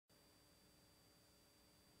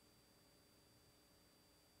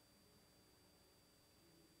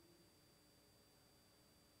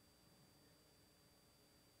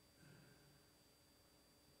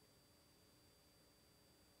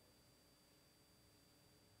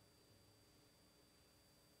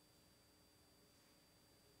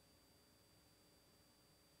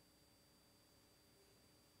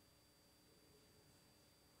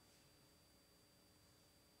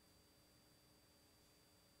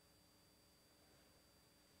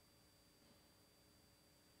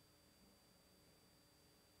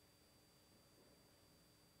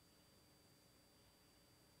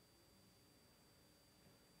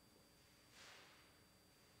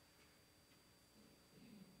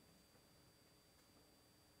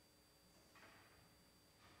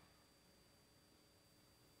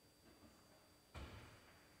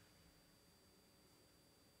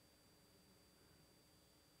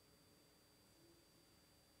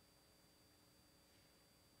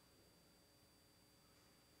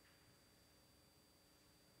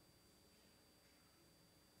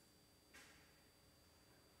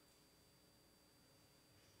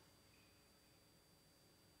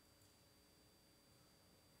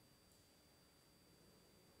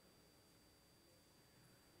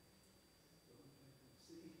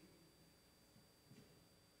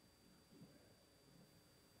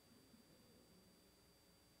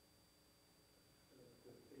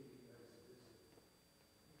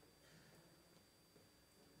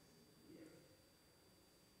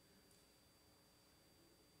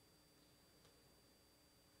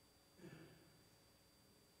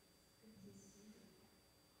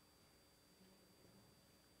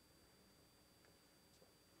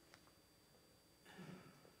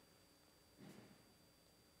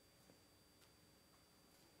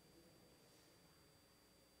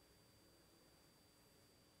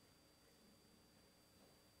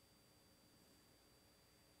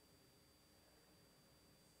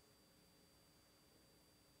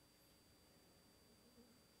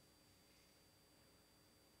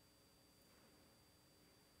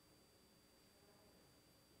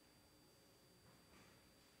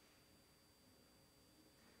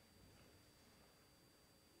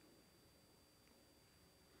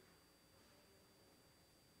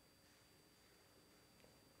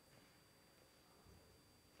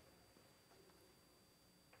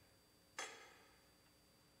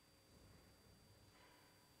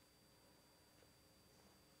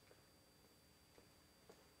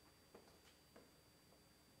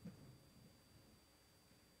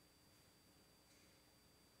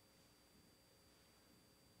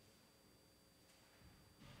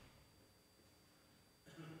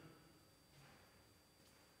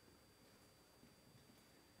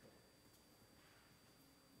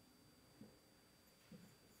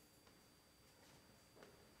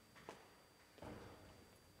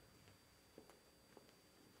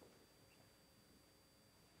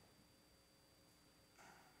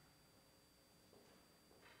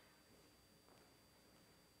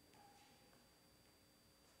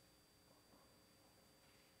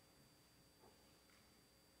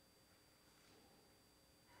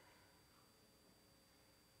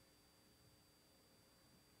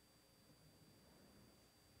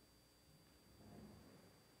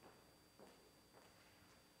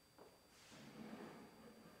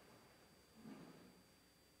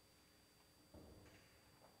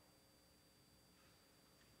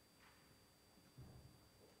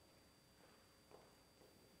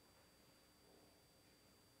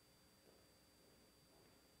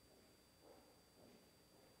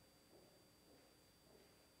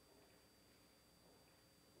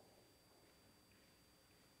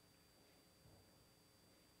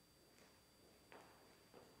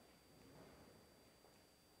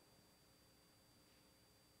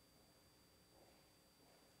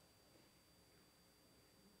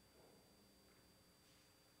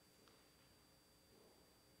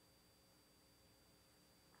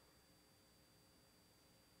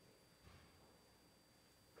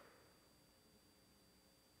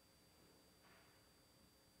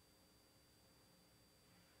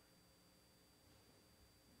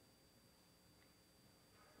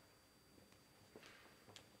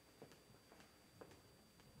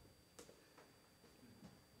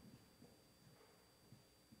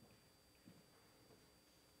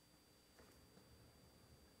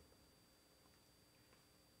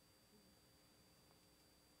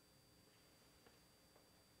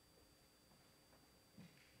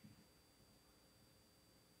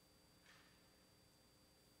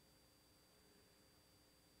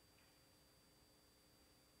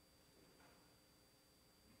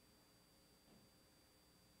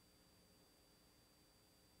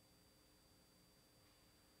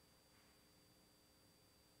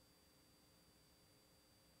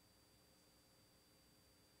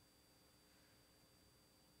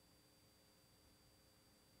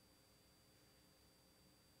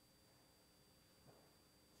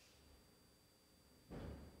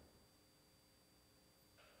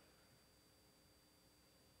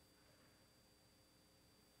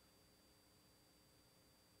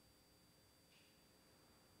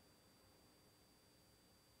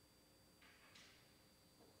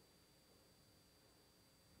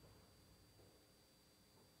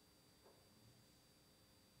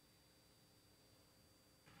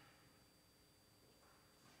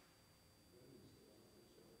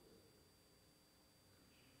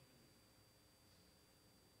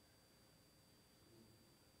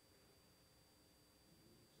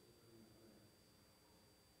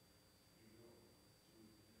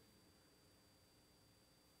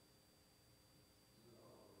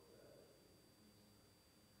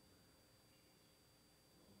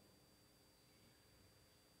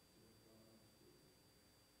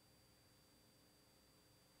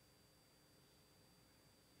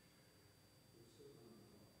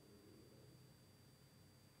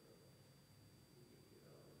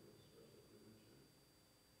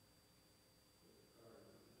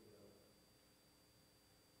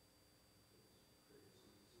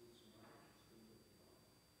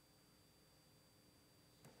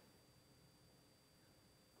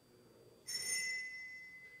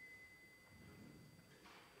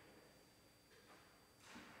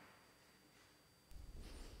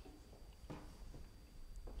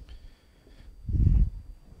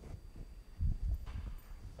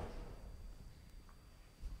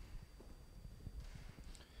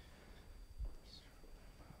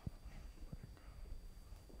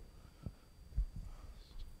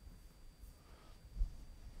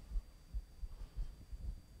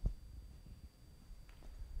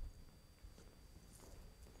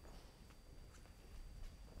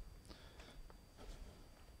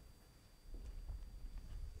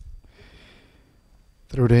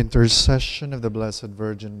Through the intercession of the Blessed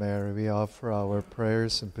Virgin Mary, we offer our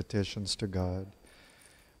prayers and petitions to God,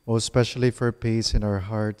 most especially for peace in our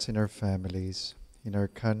hearts, in our families, in our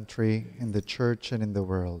country, in the church, and in the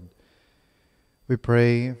world. We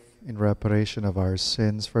pray in reparation of our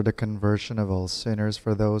sins, for the conversion of all sinners,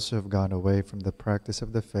 for those who have gone away from the practice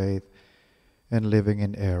of the faith and living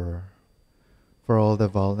in error, for all the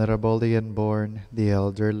vulnerable, the unborn, the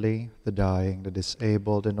elderly, the dying, the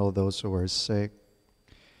disabled, and all those who are sick,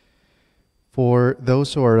 for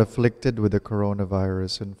those who are afflicted with the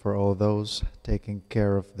coronavirus, and for all those taking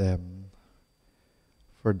care of them,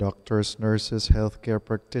 for doctors, nurses, healthcare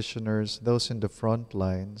practitioners, those in the front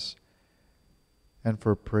lines, and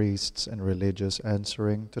for priests and religious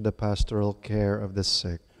answering to the pastoral care of the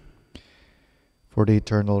sick, for the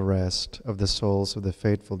eternal rest of the souls of the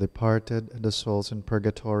faithful departed, and the souls in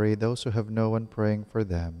purgatory, those who have no one praying for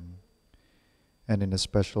them. And in a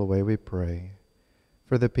special way we pray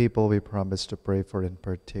for the people we promise to pray for, in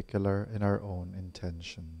particular in our own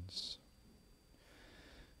intentions.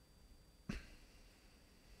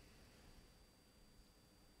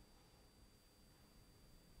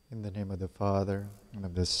 In the name of the Father, and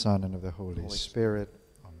of the Son, and of the Holy Spirit.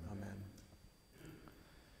 Amen.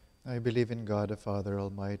 I believe in God the Father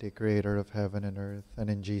Almighty, creator of heaven and earth, and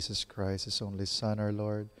in Jesus Christ, his only Son, our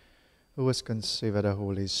Lord, who was conceived by the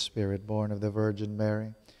Holy Spirit, born of the Virgin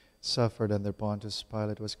Mary, suffered under Pontius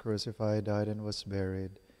Pilate, was crucified, died, and was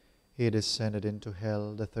buried. He descended into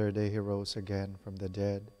hell. The third day he rose again from the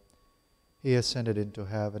dead. He ascended into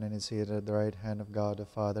heaven and is seated at the right hand of God the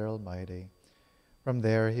Father Almighty. From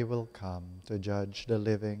there he will come to judge the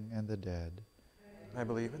living and the dead. I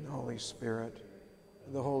believe in the Holy Spirit,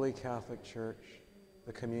 the Holy Catholic Church,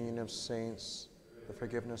 the communion of saints, the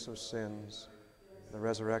forgiveness of sins, the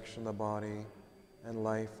resurrection of the body, and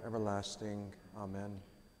life everlasting. Amen.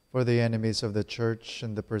 For the enemies of the Church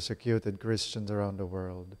and the persecuted Christians around the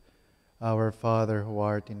world, our Father who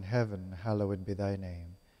art in heaven, hallowed be thy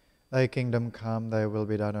name. Thy kingdom come, thy will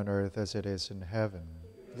be done on earth as it is in heaven.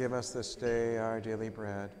 Give us this day our daily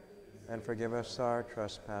bread, and forgive us our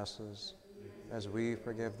trespasses, as we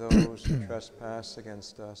forgive those who trespass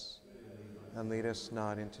against us. And lead us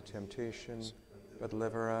not into temptation, but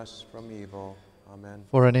deliver us from evil. Amen.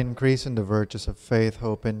 For an increase in the virtues of faith,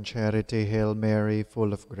 hope, and charity, Hail Mary,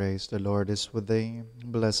 full of grace, the Lord is with thee.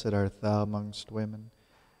 Blessed art thou amongst women,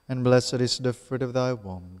 and blessed is the fruit of thy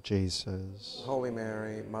womb, Jesus. Holy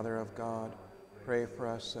Mary, Mother of God, pray for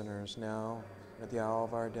us sinners now and at the hour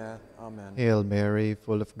of our death. Amen. Hail Mary,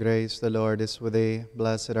 full of grace, the Lord is with thee.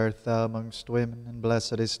 Blessed art thou amongst women, and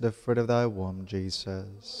blessed is the fruit of thy womb,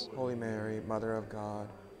 Jesus. Holy Mary, Mother of God,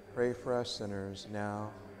 pray for us sinners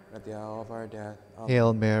now at the hour of our death. Amen.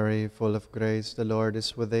 Hail Mary, full of grace, the Lord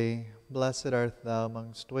is with thee. Blessed art thou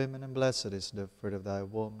amongst women, and blessed is the fruit of thy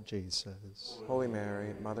womb, Jesus. Holy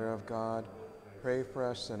Mary, Mother of God, pray for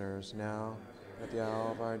us sinners now at the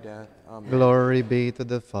hour of our death. Amen. Glory be to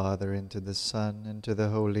the Father, and to the Son, and to the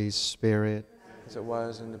Holy Spirit. As it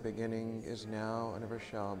was in the beginning, is now, and ever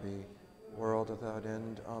shall be, world without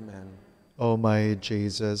end. Amen. O my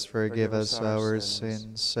Jesus, forgive us our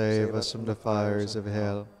sins, save us from the fires of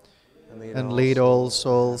hell, and lead all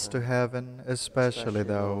souls to heaven, especially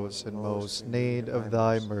those in most need of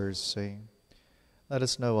thy mercy. Let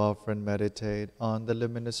us now offer and meditate on the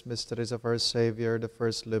luminous mysteries of our Savior. The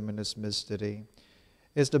first luminous mystery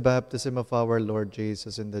is the baptism of our Lord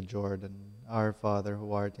Jesus in the Jordan. Our Father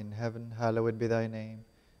who art in heaven, hallowed be thy name.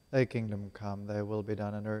 Thy kingdom come, thy will be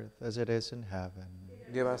done on earth as it is in heaven.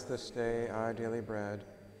 Give us this day our daily bread,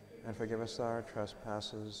 and forgive us our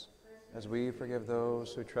trespasses, as we forgive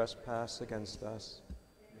those who trespass against us.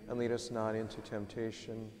 And lead us not into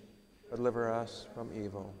temptation, but deliver us from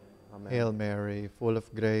evil. Amen. Hail Mary, full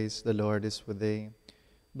of grace, the Lord is with thee.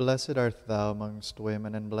 Blessed art thou amongst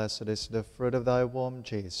women, and blessed is the fruit of thy womb,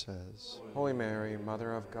 Jesus. Holy Mary,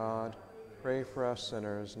 Mother of God, pray for us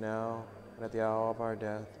sinners now and at the hour of our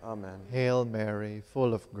death. Amen. Hail Mary,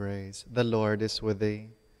 full of grace, the Lord is with thee.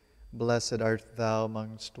 Blessed art thou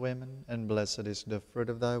amongst women, and blessed is the fruit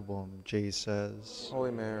of thy womb, Jesus. Holy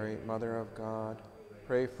Mary, Mother of God,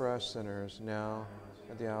 pray for us sinners now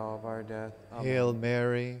at the hour of our death. Amen. Hail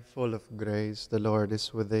Mary, full of grace, the Lord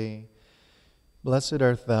is with thee. Blessed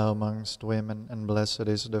art thou amongst women, and blessed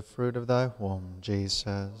is the fruit of thy womb,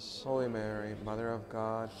 Jesus. Holy Mary, Mother of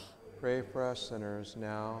God, pray for us sinners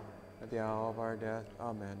now at the hour of our death.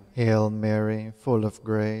 Amen. Hail Mary, full of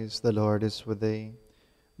grace, the Lord is with thee.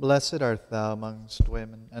 Blessed art thou amongst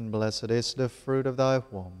women, and blessed is the fruit of thy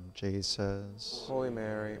womb, Jesus. Holy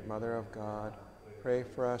Mary, Mother of God, pray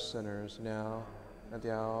for us sinners now at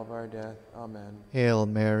the hour of our death. Amen. Hail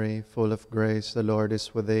Mary, full of grace, the Lord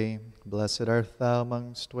is with thee. Blessed art thou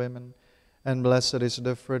amongst women, and blessed is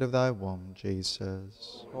the fruit of thy womb,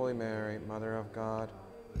 Jesus. Holy Mary, Mother of God,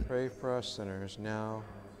 pray for us sinners now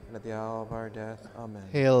and at the hour of our death. Amen.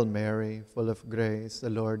 Hail Mary, full of grace, the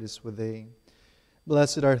Lord is with thee.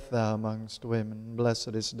 Blessed art thou amongst women,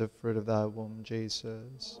 blessed is the fruit of thy womb,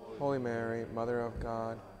 Jesus. Holy Mary, Mother of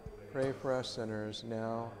God, pray for us sinners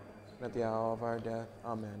now and at the hour of our death.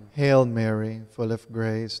 Amen. Hail Mary, full of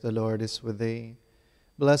grace, the Lord is with thee.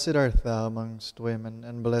 Blessed art thou amongst women,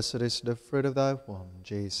 and blessed is the fruit of thy womb,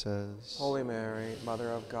 Jesus. Holy Mary,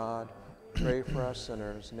 Mother of God, pray for us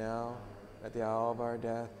sinners now at the hour of our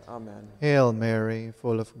death. Amen. Hail Mary,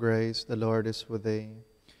 full of grace, the Lord is with thee.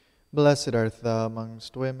 Blessed art thou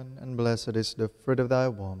amongst women, and blessed is the fruit of thy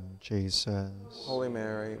womb, Jesus. Holy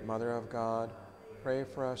Mary, Mother of God, pray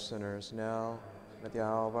for us sinners now and at the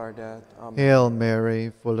hour of our death. Amen. Hail Mary,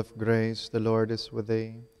 full of grace, the Lord is with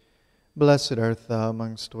thee. Blessed art thou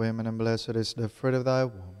amongst women, and blessed is the fruit of thy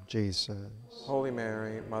womb, Jesus. Holy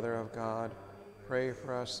Mary, Mother of God, pray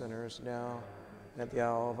for us sinners now and at the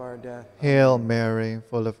hour of our death. Hail Mary,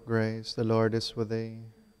 full of grace, the Lord is with thee.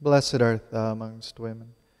 Blessed art thou amongst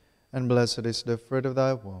women, and blessed is the fruit of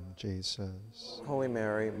thy womb, Jesus. Holy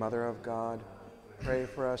Mary, Mother of God, pray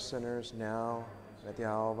for us sinners now and at the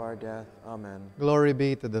hour of our death. Amen. Glory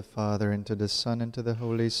be to the Father, and to the Son, and to the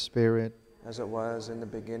Holy Spirit. As it was in the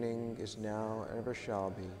beginning, is now, and ever shall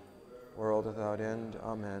be, world without end.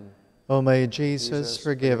 Amen. O my Jesus,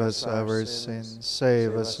 forgive us our sins,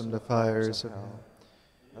 save us from the fires of hell,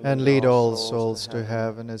 and lead all souls to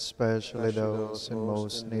heaven, especially those in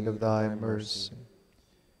most need of thy mercy.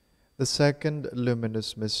 The second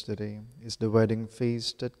luminous mystery is the wedding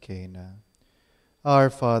feast at Cana. Our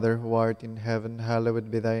Father, who art in heaven,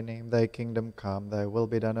 hallowed be thy name. Thy kingdom come, thy will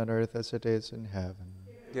be done on earth as it is in heaven.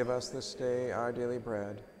 Give us this day our daily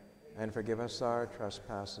bread, and forgive us our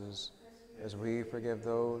trespasses, as we forgive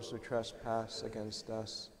those who trespass against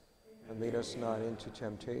us. And lead us not into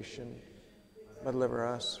temptation, but deliver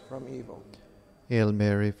us from evil. Hail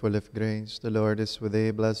Mary, full of grace, the Lord is with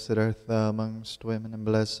thee. Blessed art thou amongst women, and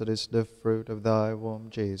blessed is the fruit of thy womb,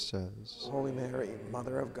 Jesus. Holy Mary,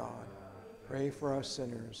 Mother of God, pray for us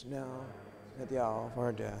sinners now and at the hour of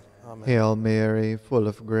our death. Amen. Hail Mary, full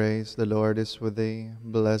of grace, the Lord is with thee.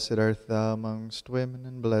 Blessed art thou amongst women,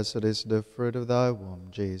 and blessed is the fruit of thy womb,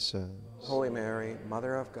 Jesus. Holy Mary,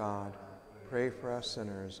 Mother of God, pray for us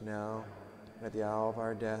sinners now and at the hour of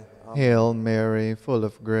our death. Amen. Hail Mary, full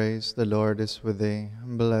of grace, the Lord is with thee.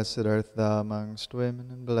 Blessed art thou amongst women,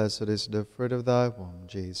 and blessed is the fruit of thy womb,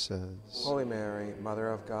 Jesus. Holy Mary, Mother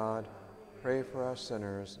of God, pray for us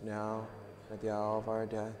sinners now and at the hour of our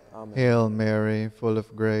death. Amen. Hail Mary, full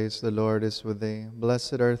of grace, the Lord is with thee.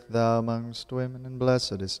 Blessed art thou amongst women, and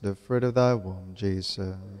blessed is the fruit of thy womb,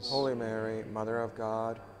 Jesus. Holy Mary, Mother of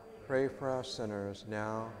God, pray for us sinners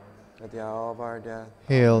now at the hour of our death.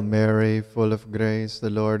 Hail Mary, full of grace, the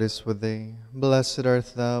Lord is with thee. Blessed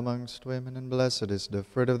art thou amongst women, and blessed is the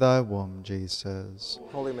fruit of thy womb, Jesus.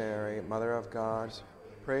 Holy Mary, Mother of God,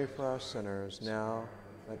 pray for us sinners now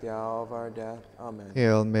at the hour of our death. Amen.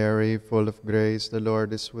 Hail Mary, full of grace, the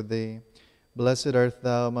Lord is with thee. Blessed art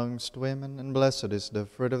thou amongst women, and blessed is the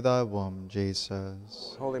fruit of thy womb,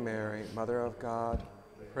 Jesus. Holy Mary, Mother of God,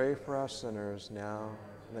 pray for us sinners now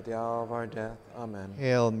and at the hour of our death. Amen.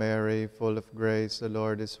 Hail Mary, full of grace, the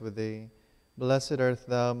Lord is with thee. Blessed art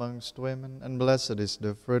thou amongst women, and blessed is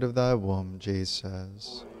the fruit of thy womb,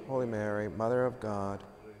 Jesus. Holy Mary, Mother of God,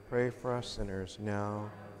 pray for us sinners now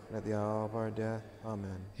and at the hour of our death.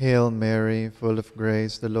 Amen. Hail Mary, full of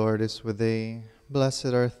grace, the Lord is with thee. Blessed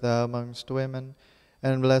art thou amongst women,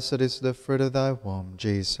 and blessed is the fruit of thy womb,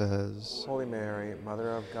 Jesus. Holy Mary,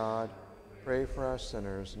 Mother of God, pray for us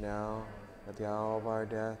sinners now at the hour of our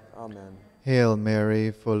death. Amen. Hail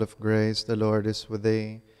Mary, full of grace, the Lord is with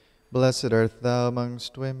thee. Blessed art thou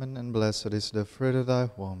amongst women, and blessed is the fruit of thy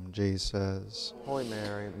womb, Jesus. Holy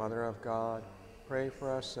Mary, Mother of God, pray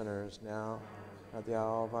for us sinners now at the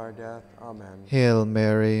hour of our death. Amen. Hail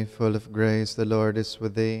Mary, full of grace, the Lord is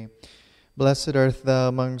with thee. Blessed art thou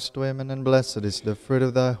amongst women, and blessed is the fruit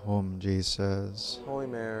of thy womb, Jesus. Holy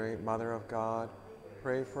Mary, Mother of God,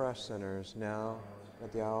 pray for us sinners now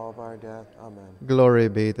at the hour of our death. Amen. Glory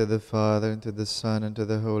be to the Father, and to the Son, and to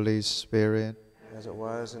the Holy Spirit. As it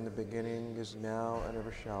was in the beginning, is now, and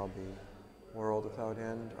ever shall be, world without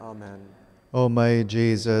end. Amen. O my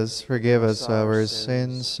Jesus, forgive us our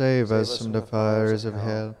sins, save us from the fires of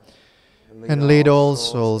hell, and lead all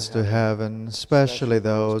souls to heaven, especially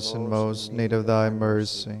those in most need of thy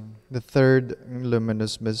mercy. The third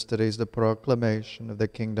luminous mystery is the proclamation of the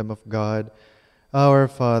kingdom of God Our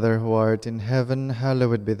Father who art in heaven,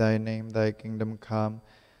 hallowed be thy name. Thy kingdom come,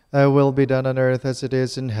 thy will be done on earth as it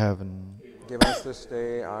is in heaven. Give us this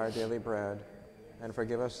day our daily bread, and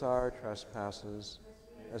forgive us our trespasses,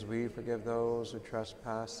 as we forgive those who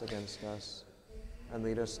trespass against us. And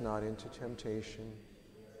lead us not into temptation,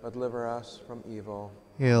 but deliver us from evil.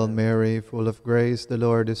 Hail Amen. Mary, full of grace, the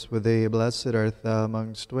Lord is with thee. Blessed art thou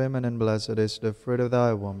amongst women, and blessed is the fruit of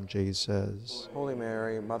thy womb, Jesus. Holy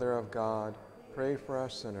Mary, Mother of God, pray for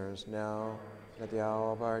us sinners, now and at the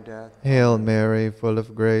hour of our death. Hail Amen. Mary, full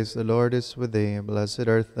of grace, the Lord is with thee. Blessed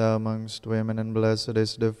art thou amongst women, and blessed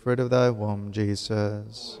is the fruit of thy womb,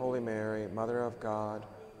 Jesus. Holy Mary, Mother of God,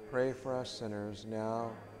 pray for us sinners,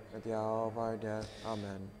 now and at the hour of our death.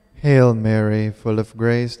 Amen. Hail Mary, full of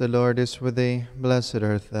grace, the Lord is with thee. Blessed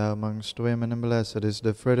art thou amongst women, and blessed is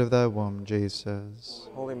the fruit of thy womb, Jesus.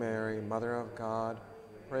 Holy Mary, Mother of God,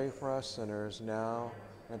 pray for us sinners, now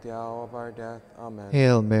and at the hour of our death. Amen.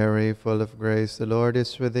 Hail Mary, full of grace, the Lord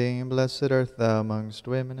is with thee. Blessed art thou amongst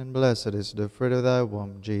women, and blessed is the fruit of thy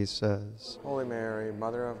womb, Jesus. Holy Mary,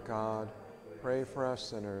 Mother of God, pray for us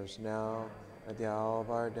sinners, now and at the hour of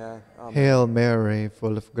our death. Amen. Hail Mary,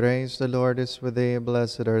 full of grace, the Lord is with thee.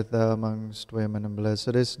 Blessed art thou amongst women, and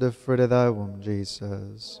blessed is the fruit of thy womb,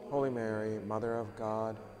 Jesus. Holy Mary, Mother of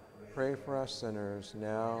God, pray for us sinners,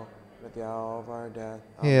 now and at the hour of our death.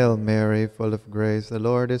 Amen. Hail Mary, full of grace, the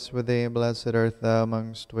Lord is with thee. Blessed art thou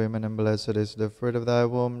amongst women, and blessed is the fruit of thy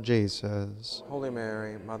womb, Jesus. Holy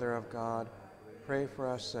Mary, Mother of God, pray for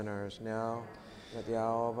us sinners, now and at the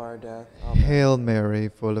hour of our death. Amen. Hail Mary,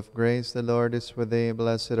 full of grace, the Lord is with thee.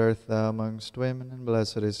 Blessed art thou amongst women, and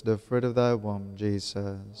blessed is the fruit of thy womb,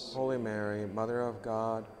 Jesus. Holy Mary, Mother of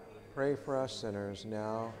God, pray for us sinners,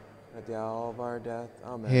 now and at the hour of our death.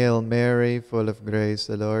 Amen. Hail Mary, full of grace,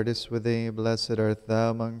 the Lord is with thee. Blessed art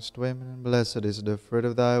thou amongst women, and blessed is the fruit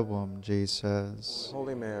of thy womb, Jesus.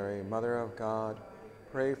 Holy Mary, Mother of God,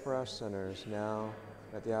 pray for us sinners, now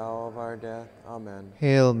and at the hour of our death. Amen.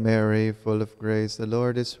 Hail Mary, full of grace, the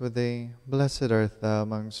Lord is with thee. Blessed art thou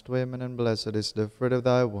amongst women, and blessed is the fruit of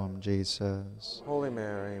thy womb, Jesus. Holy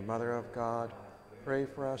Mary, Mother of God, pray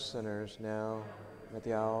for us sinners, now and at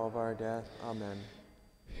the hour of our death. Amen.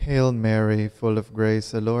 Hail Mary, full of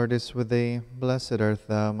grace, the Lord is with thee. Blessed art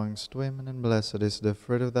thou amongst women, and blessed is the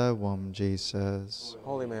fruit of thy womb, Jesus.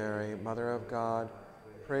 Holy Mary, Mother of God,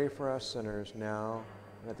 pray for us sinners, now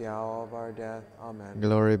and at the hour of our death. Amen.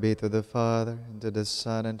 Glory be to the Father, and to the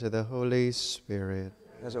Son, and to the Holy Spirit.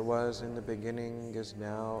 As it was in the beginning, is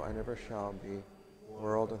now, and ever shall be,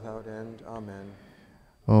 world without end. Amen.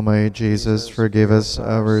 O my Jesus, forgive us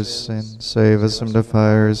our sins, save us from the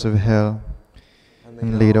fires of hell,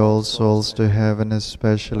 and lead all souls to heaven,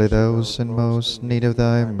 especially those in most need of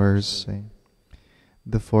thy mercy.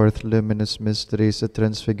 The fourth luminous mystery is the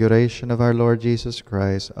transfiguration of our Lord Jesus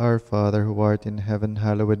Christ. Our Father, who art in heaven,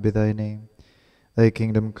 hallowed be thy name. Thy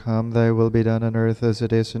kingdom come, thy will be done on earth as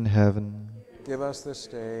it is in heaven. Give us this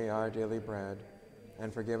day our daily bread,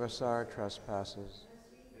 and forgive us our trespasses,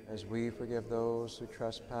 as we forgive those who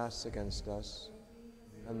trespass against us.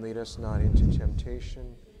 And lead us not into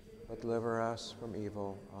temptation, but deliver us from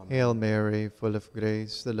evil. Amen. Hail Mary, full of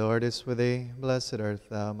grace, the Lord is with thee. Blessed art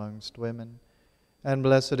thou amongst women, and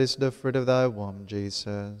blessed is the fruit of thy womb,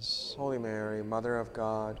 Jesus. Holy Mary, Mother of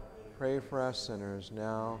God, pray for us sinners,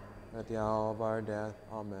 now and at the hour of our death.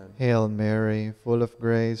 Amen. Hail Mary, full of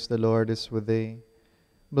grace, the Lord is with thee.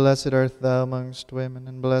 Blessed art thou amongst women,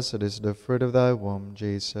 and blessed is the fruit of thy womb,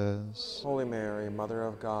 Jesus. Holy Mary, Mother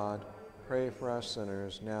of God, pray for us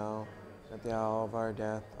sinners, now and at the hour of our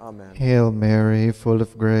death. Amen. Hail Mary, full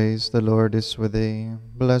of grace, the Lord is with thee.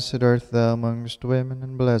 Blessed art thou amongst women,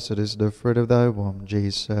 and blessed is the fruit of thy womb,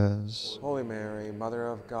 Jesus. Holy Mary, Mother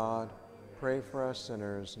of God, pray for us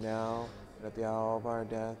sinners, now and at the hour of our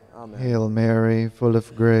death. Amen. Hail Mary, full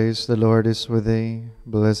of grace, the Lord is with thee.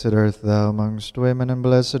 Blessed art thou amongst women, and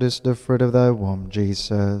blessed is the fruit of thy womb,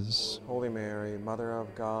 Jesus. Holy Mary, Mother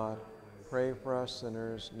of God, pray for us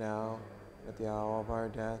sinners, now and at the hour of our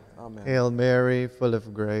death. Amen. Hail Mary, full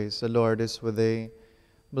of grace, the Lord is with thee.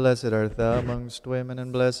 Blessed art thou amongst women,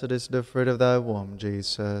 and blessed is the fruit of thy womb,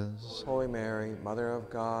 Jesus. Holy Mary, Mother of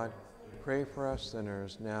God, pray for us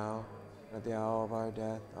sinners, now and at the hour of our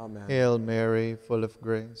death. Amen. Hail Mary, full of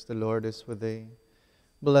grace, the Lord is with thee.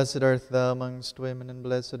 Blessed art thou amongst women, and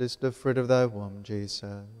blessed is the fruit of thy womb,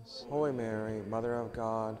 Jesus. Holy Mary, Mother of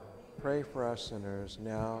God, pray for us sinners,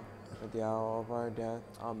 now and at the hour of our death.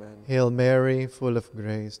 Amen. Hail Mary, full of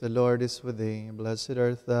grace, the Lord is with thee. Blessed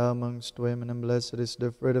art thou amongst women, and blessed is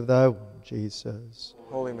the fruit of thy womb, Jesus.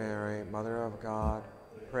 Holy Mary, Mother of God,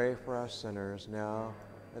 pray for us sinners, now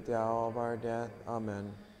and at the hour of our death.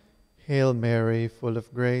 Amen. Hail Mary, full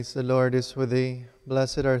of grace, the Lord is with thee.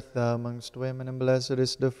 Blessed art thou amongst women, and blessed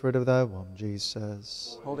is the fruit of thy womb,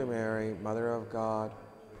 Jesus. Holy Mary, Mother of God,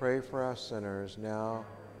 pray for us sinners, now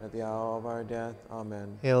and at the hour of our death.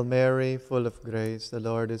 Amen. Hail Mary, full of grace, the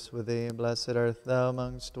Lord is with thee. Blessed art thou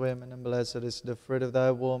amongst women, and blessed is the fruit of thy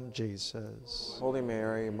womb, Jesus. Holy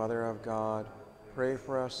Mary, Mother of God, pray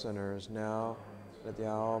for us sinners, now and at the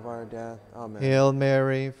hour of our death. Amen. Hail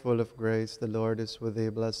Mary, full of grace, the Lord is with thee.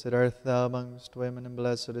 Blessed art thou amongst women, and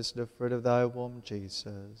blessed is the fruit of thy womb,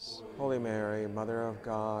 Jesus. Holy Mary, Mother of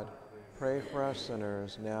God, pray for us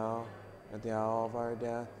sinners, now and at the hour of our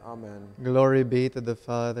death. Amen. Glory be to the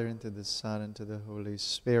Father, and to the Son, and to the Holy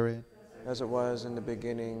Spirit. As it was in the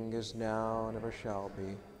beginning, is now, and ever shall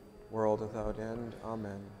be, world without end.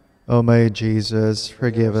 Amen. O my Jesus,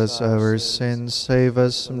 forgive us our sins, save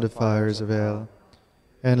us from the fires of hell,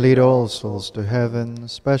 and lead all souls to heaven,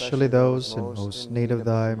 especially those in most need of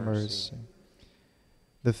thy mercy.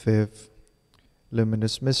 The fifth,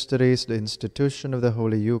 Luminous Mysteries, the institution of the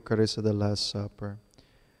Holy Eucharist of the Last Supper.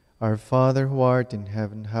 Our Father, who art in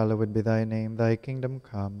heaven, hallowed be thy name. Thy kingdom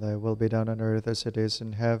come, thy will be done on earth as it is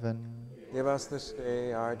in heaven. Give us this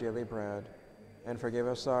day our daily bread, and forgive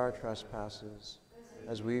us our trespasses,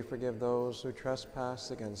 as we forgive those who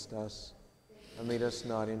trespass against us. And lead us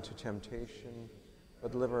not into temptation,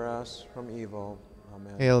 but deliver us from evil.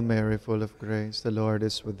 Amen. Hail Mary, full of grace, the Lord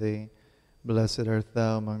is with thee. Blessed art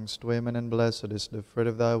thou amongst women, and blessed is the fruit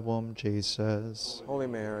of thy womb, Jesus. Holy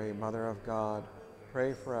Mary, Mother of God,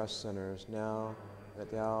 pray for us sinners, now and at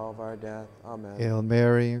the hour of our death. Amen. Hail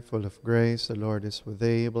Mary, full of grace, the Lord is with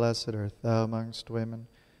thee. Blessed art thou amongst women,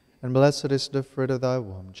 and blessed is the fruit of thy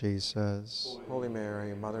womb, Jesus. Holy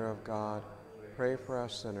Mary, Mother of God, pray for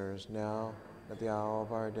us sinners, now and at the hour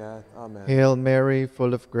of our death. Amen. Hail Mary,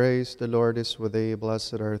 full of grace, the Lord is with thee.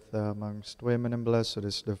 Blessed art thou amongst women, and blessed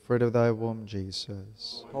is the fruit of thy womb,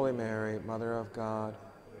 Jesus. Holy Mary, Mother of God,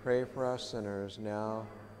 pray for us sinners, now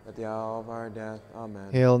at the hour of our death.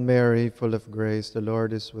 Amen. Hail Mary, full of grace, the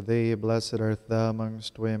Lord is with thee. Blessed art thou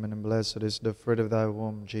amongst women, and blessed is the fruit of thy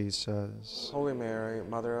womb, Jesus. Holy Mary,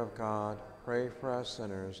 Mother of God, pray for us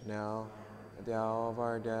sinners, now at the hour of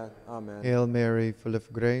our death. Amen. Hail Mary, full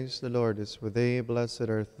of grace, the Lord is with thee. Blessed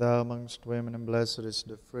art thou amongst women, and blessed is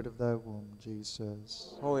the fruit of thy womb,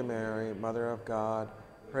 Jesus. Holy Mary, Mother of God,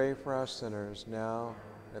 pray for us sinners, now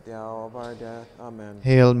at the hour of our death. Amen.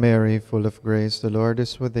 Hail Mary, full of grace, the Lord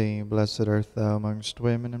is with thee. Blessed art thou amongst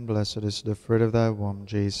women, and blessed is the fruit of thy womb,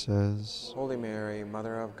 Jesus. Holy Mary,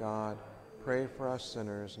 Mother of God, pray for us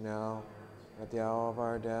sinners, now at the hour of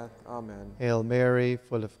our death. Amen. Hail Mary,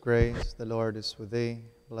 full of grace, the Lord is with thee.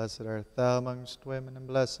 Blessed art thou amongst women, and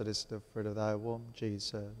blessed is the fruit of thy womb,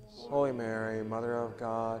 Jesus. Holy Mary, Mother of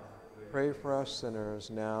God, pray for us sinners,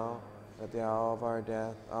 now at the hour of our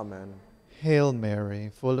death. Amen. Hail Mary,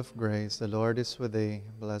 full of grace, the Lord is with thee.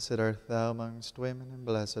 Blessed art thou amongst women, and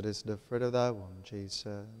blessed is the fruit of thy womb,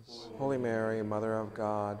 Jesus. Holy Mary, Mother of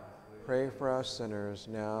God, pray for us sinners,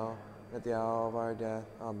 now at the hour of our death.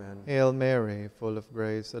 Amen. Hail Mary, full of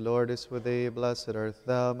grace, the Lord is with thee. Blessed art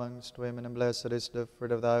thou amongst women, and blessed is the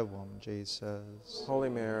fruit of thy womb, Jesus. Holy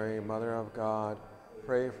Mary, Mother of God,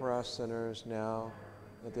 pray for us sinners, now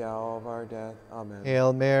at the hour of our death. Amen.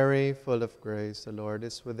 Hail Mary, full of grace, the Lord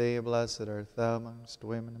is with thee. Blessed art thou amongst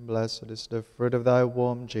women, and blessed is the fruit of thy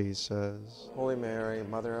womb, Jesus. Holy Mary,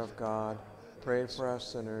 Mother of God, pray for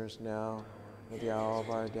us sinners, now at the hour of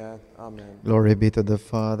our death. Amen. Glory be to the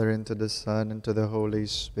Father, and to the Son, and to the Holy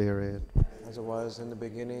Spirit. As it was in the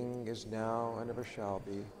beginning, is now, and ever shall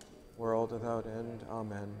be, world without end.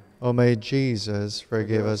 Amen. O my Jesus,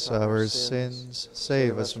 forgive us our sins,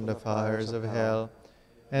 save us from the fires of hell,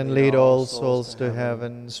 and lead all souls to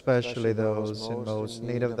heaven, especially those in most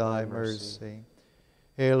need of thy mercy.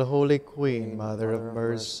 Hail, Holy Queen, Mother of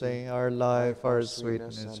mercy, our life, our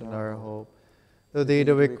sweetness, and our hope. To thee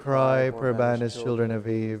do we cry, poor banished children of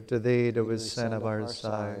Eve, to thee do we send up our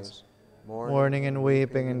sighs, mourning and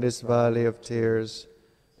weeping in this valley of tears.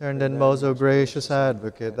 Turn then, most O gracious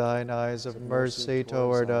Advocate, thine eyes of mercy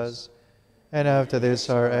toward us, and after this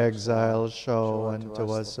our exile, show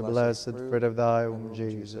unto us the blessed fruit of thy womb,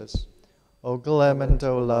 Jesus. O clement,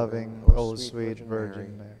 O loving, O sweet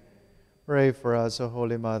Virgin Mary, pray for us, O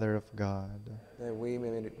Holy Mother of God, that we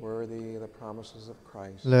may be worthy of the promises of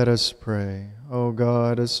Christ. Let us pray. O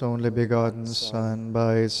God, whose only begotten Son,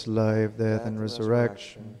 by his life, death, and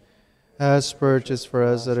resurrection, has purchased for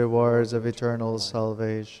us the rewards of eternal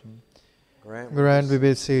salvation, grant, we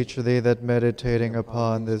beseech thee, that meditating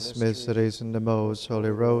upon these mysteries in the most holy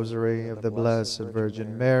Rosary of the Blessed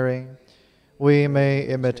Virgin Mary, we may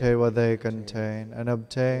imitate what they contain and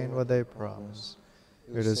obtain what they promise.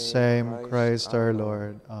 through the same Christ our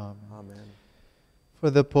Lord. Amen. Amen. For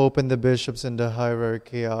the Pope and the bishops in the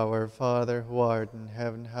hierarchy, our Father, who art in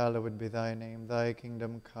heaven, hallowed be thy name. Thy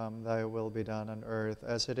kingdom come, thy will be done on earth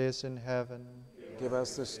as it is in heaven. Give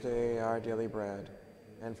us this day our daily bread,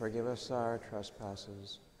 and forgive us our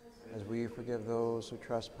trespasses, as we forgive those who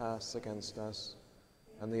trespass against us.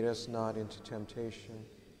 And lead us not into temptation,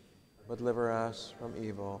 but deliver us from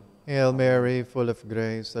evil. Hail Mary, full of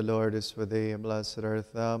grace, the Lord is with thee. Blessed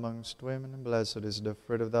art thou amongst women, and blessed is the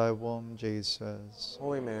fruit of thy womb, Jesus.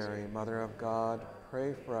 Holy Mary, Mother of God,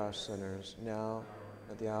 pray for us sinners, now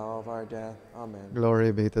and at the hour of our death. Amen.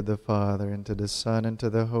 Glory be to the Father, and to the Son, and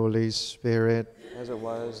to the Holy Spirit. As it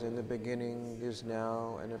was in the beginning, is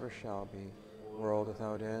now, and ever shall be, world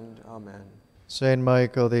without end. Amen. Saint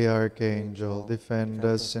Michael the Archangel, defend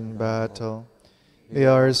us in battle. Be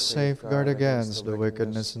our safeguard against the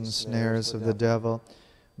wickedness and snares of the devil.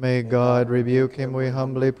 May God rebuke him, we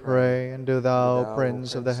humbly pray. And do thou,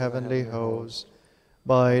 Prince of the heavenly host,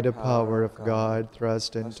 by the power of God,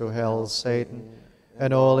 thrust into hell Satan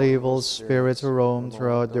and all evil spirits who roam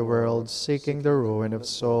throughout the world, seeking the ruin of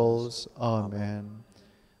souls. Amen.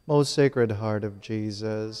 Most Sacred Heart of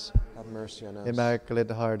Jesus, Have mercy on us. Immaculate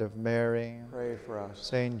Heart of Mary, Pray for us.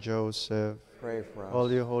 Saint Joseph, Pray for us.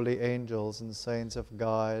 all you holy angels and saints of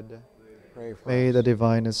God, Pray for may us. the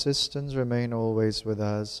divine assistance remain always with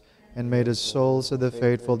us, and may the souls of the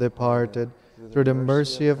faithful departed, through the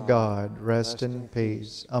mercy of God, rest in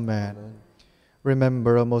peace. Amen.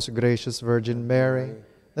 Remember, O most gracious Virgin Mary,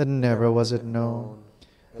 that never was it known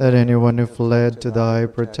that anyone who fled to thy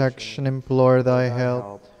protection, implored thy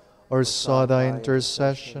help, or sought thy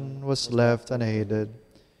intercession was left unaided.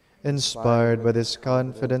 Inspired by this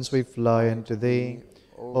confidence, we fly unto thee,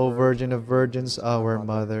 O Virgin of Virgins, our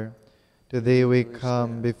Mother. To thee we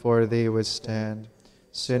come, before thee we stand,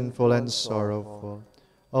 sinful and sorrowful.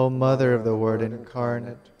 O Mother of the Word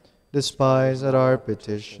incarnate, despise not our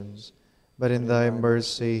petitions, but in thy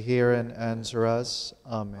mercy hear and answer us.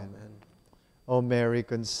 Amen. O Mary,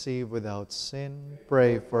 conceived without sin,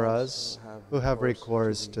 pray for us who have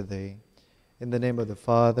recourse to thee. In the name of the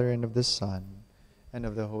Father, and of the Son, and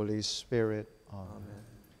of the Holy Spirit. Amen.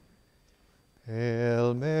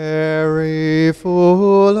 Hail Mary,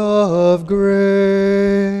 full of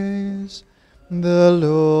grace, the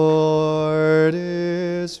Lord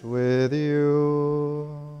is with you.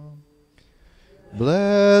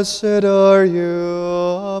 Blessed are you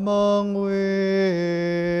among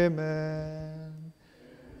women,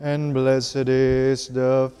 and blessed is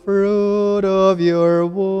the fruit of your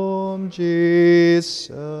womb,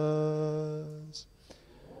 Jesus.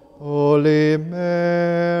 Holy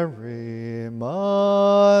Mary,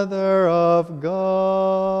 Mother of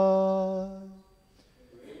God,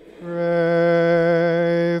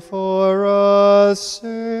 pray for us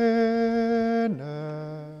sinners,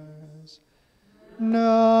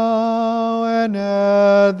 now and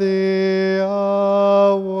at the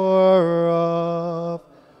hour of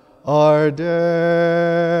our death.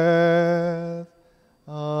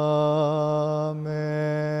 Amen.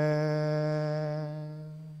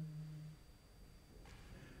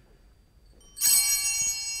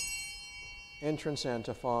 Entrance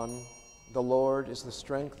Antiphon. The Lord is the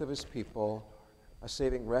strength of his people, a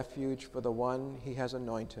saving refuge for the one he has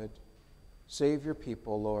anointed. Save your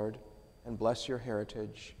people, Lord, and bless your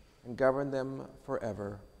heritage, and govern them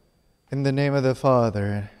forever. In the name of the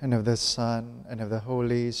Father, and of the Son, and of the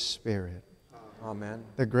Holy Spirit. Amen.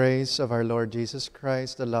 The grace of our Lord Jesus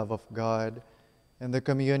Christ, the love of God, and the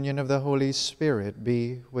communion of the Holy Spirit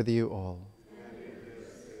be with you all.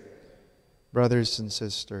 Brothers and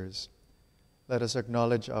sisters, let us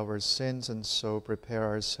acknowledge our sins and so prepare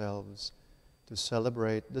ourselves to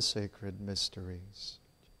celebrate the sacred mysteries.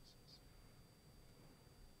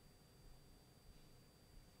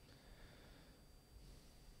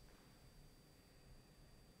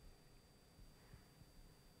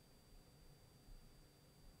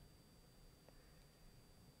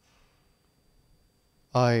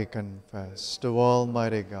 I confess to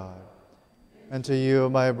Almighty God and to you,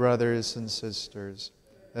 my brothers and sisters,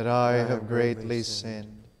 that I have greatly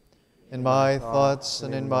sinned in my thoughts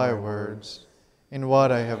and in my words, in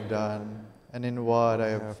what I have done and in what I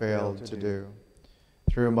have failed to do.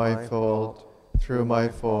 Through my fault, through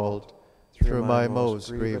my most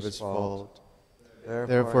grievous fault.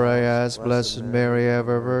 Therefore I ask Blessed Mary,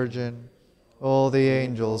 ever Virgin, all the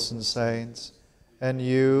angels and saints, and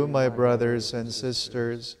you, my brothers and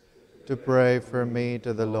sisters, to pray for me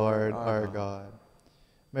to the Lord our God.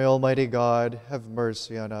 May Almighty God have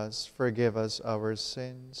mercy on us, forgive us our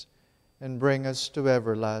sins, and bring us to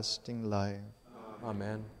everlasting life.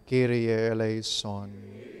 Amen. Kyrie eleison.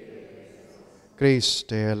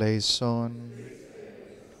 Christe eleison.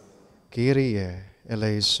 Kyrie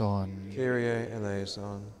eleison. Kyrie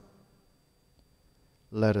eleison.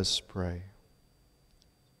 Let us pray.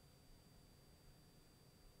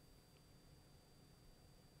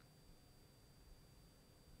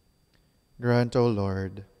 Grant, O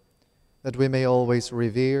Lord, that we may always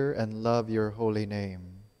revere and love your holy name.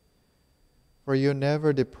 For you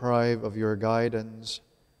never deprive of your guidance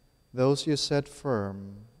those you set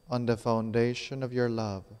firm on the foundation of your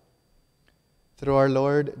love. Through our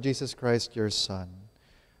Lord Jesus Christ, your Son,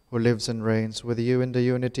 who lives and reigns with you in the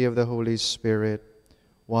unity of the Holy Spirit,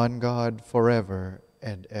 one God, forever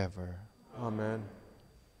and ever. Amen.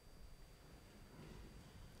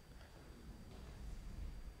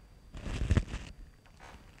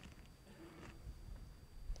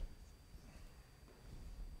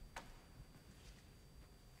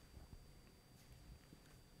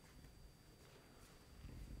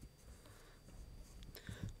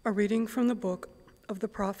 A reading from the book of the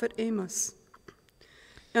prophet Amos.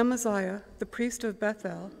 Amaziah, the priest of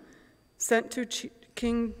Bethel, sent to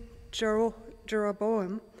King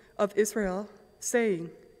Jeroboam of Israel, saying,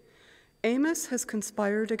 Amos has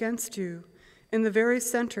conspired against you in the very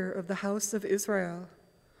center of the house of Israel.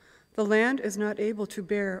 The land is not able to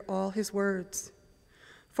bear all his words.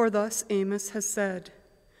 For thus Amos has said,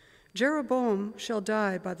 Jeroboam shall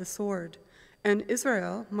die by the sword, and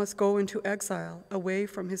Israel must go into exile away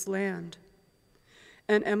from his land.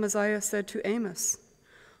 And Amaziah said to Amos,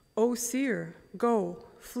 O seer, go,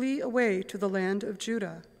 flee away to the land of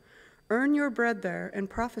Judah. Earn your bread there and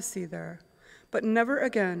prophesy there, but never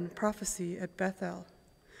again prophesy at Bethel,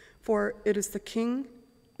 for it is the king's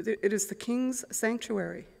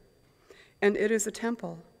sanctuary, and it is a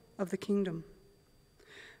temple of the kingdom.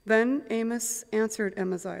 Then Amos answered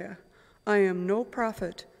Amaziah, I am no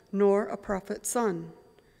prophet, nor a prophet's son,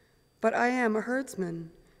 but I am a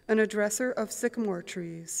herdsman, and a dresser of sycamore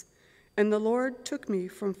trees. And the Lord took me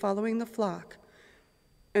from following the flock,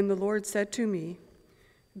 and the Lord said to me,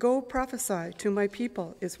 Go prophesy to my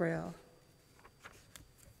people Israel.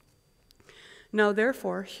 Now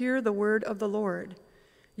therefore hear the word of the Lord.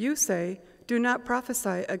 You say, Do not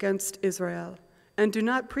prophesy against Israel, and do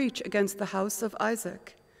not preach against the house of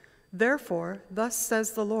Isaac. Therefore, thus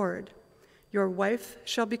says the Lord, Your wife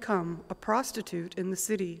shall become a prostitute in the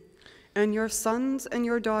city, and your sons and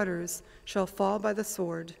your daughters shall fall by the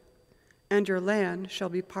sword, and your land shall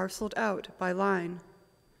be parceled out by line.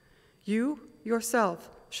 You yourself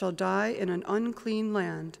shall die in an unclean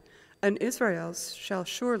land, and Israel shall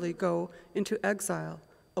surely go into exile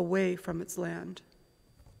away from its land.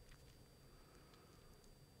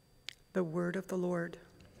 The word of the Lord.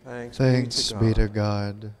 Thanks Be to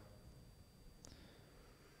God.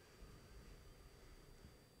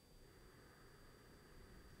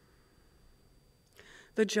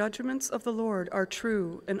 The judgments of the Lord are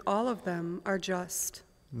true, and all of them are just.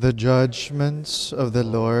 The judgments of the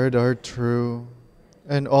Lord are true,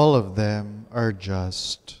 and all of them are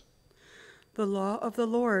just. The law of the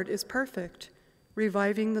Lord is perfect,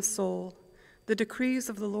 reviving the soul. The decrees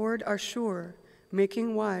of the Lord are sure,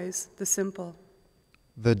 making wise the simple.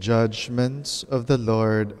 The judgments of the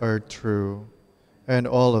Lord are true, and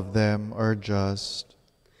all of them are just.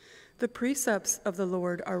 The precepts of the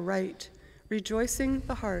Lord are right, rejoicing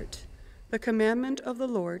the heart. The commandment of the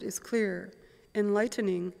Lord is clear,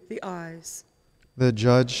 enlightening the eyes. The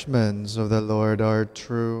judgments of the Lord are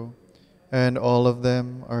true, and all of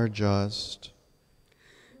them are just.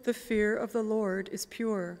 The fear of the Lord is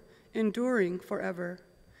pure, enduring forever.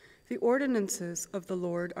 The ordinances of the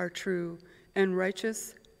Lord are true and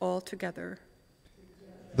righteous altogether.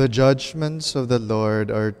 The judgments of the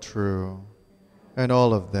Lord are true, and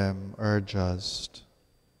all of them are just.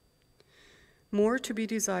 More to be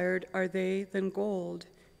desired are they than gold,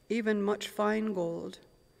 even much fine gold,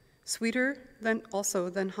 sweeter than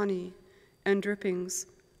honey, and drippings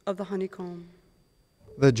of the honeycomb.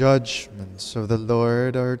 The judgments of the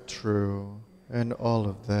Lord are true, and all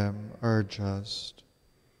of them are just.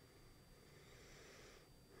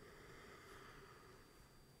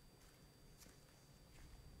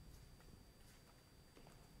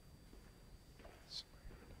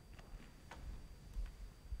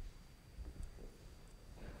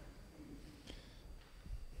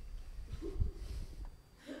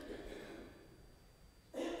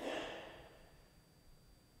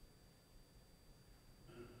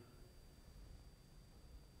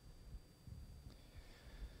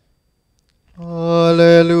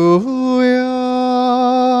 Alleluia,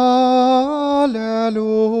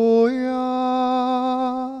 alleluia,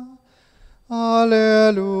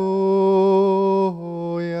 alleluia.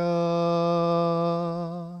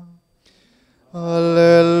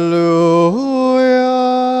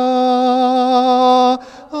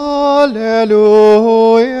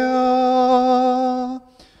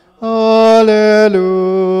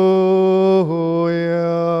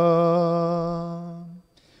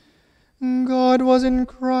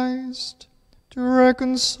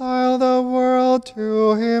 reconcile the world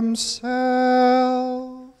to himself.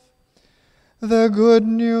 The good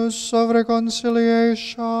news of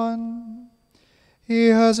reconciliation he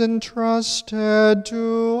has entrusted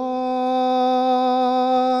to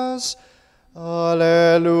us.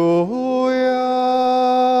 Alleluia,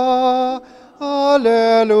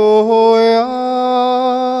 alleluia,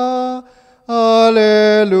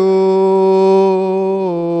 alleluia.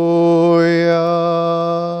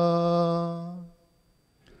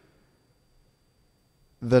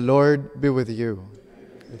 The Lord be with you.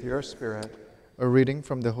 With your spirit. A reading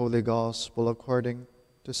from the Holy Gospel according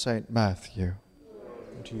to St. Matthew.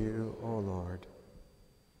 To you, O Lord.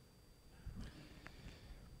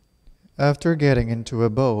 After getting into a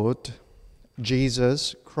boat,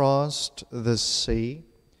 Jesus crossed the sea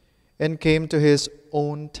and came to his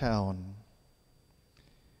own town.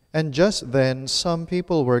 And just then some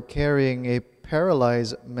people were carrying a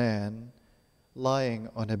paralyzed man lying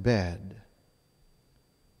on a bed.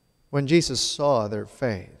 When Jesus saw their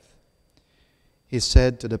faith, he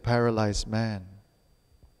said to the paralyzed man,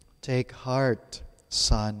 "Take heart,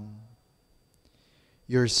 son.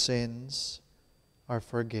 Your sins are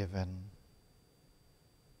forgiven."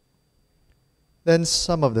 Then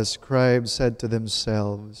some of the scribes said to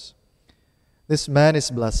themselves, "This man is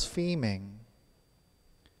blaspheming."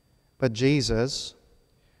 But Jesus,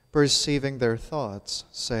 perceiving their thoughts,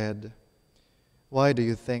 said, "Why do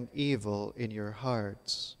you think evil in your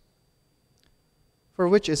hearts? For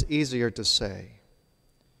which is easier to say,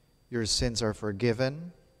 'Your sins are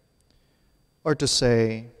forgiven,' or to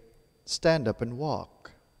say, 'Stand up and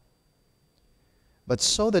walk'? But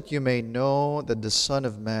so that you may know that the Son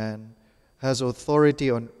of Man has authority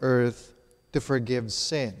on earth to forgive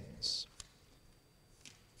sins."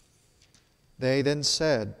 He then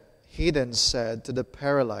said to the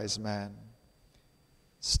paralyzed man,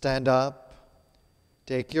 "Stand up,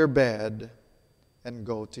 take your bed, and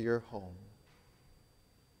go to your home."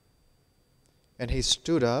 And he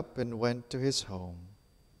stood up and went to his home.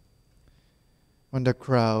 When the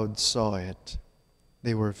crowd saw it,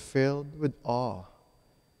 they were filled with awe,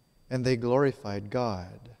 and they glorified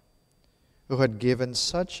God, who had given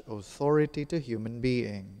such authority to human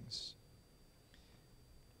beings.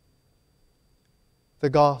 The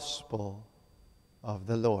Gospel of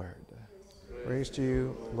the Lord. Praise to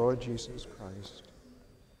you, Lord Jesus Christ.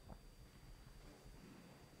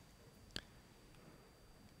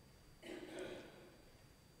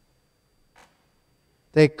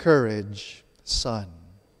 Take courage, son.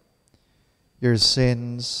 Your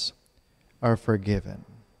sins are forgiven.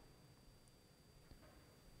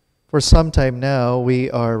 For some time now,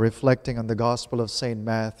 we are reflecting on the Gospel of St.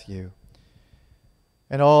 Matthew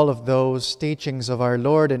and all of those teachings of our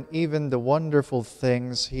Lord and even the wonderful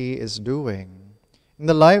things he is doing in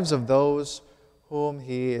the lives of those whom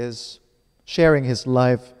he is sharing his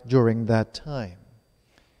life during that time.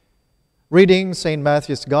 Reading St.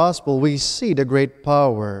 Matthew's Gospel, we see the great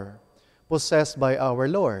power possessed by our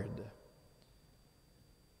Lord.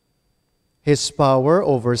 His power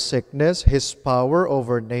over sickness, His power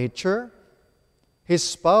over nature,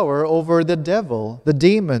 His power over the devil, the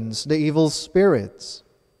demons, the evil spirits.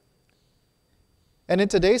 And in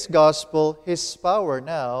today's Gospel, His power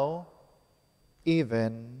now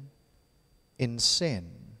even in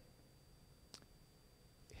sin.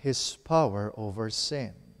 His power over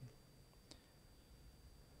sin.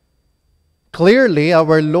 Clearly,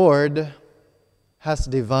 our Lord has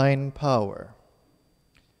divine power.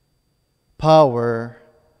 Power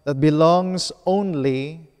that belongs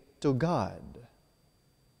only to God.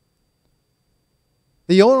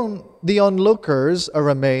 The onlookers are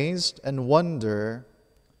amazed and wonder,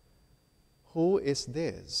 who is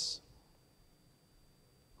this?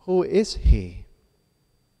 Who is He?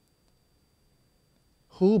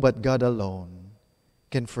 Who but God alone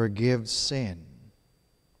can forgive sin?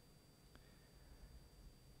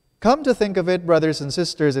 Come to think of it, brothers and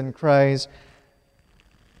sisters in Christ,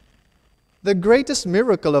 the greatest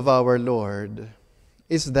miracle of our Lord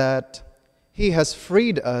is that He has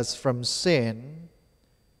freed us from sin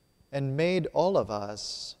and made all of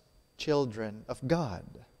us children of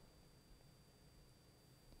God.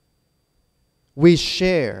 We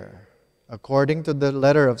share, according to the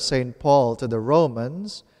letter of St. Paul to the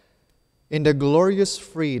Romans, in the glorious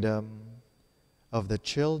freedom of the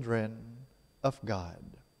children of God.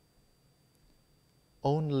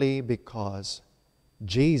 Only because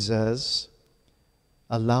Jesus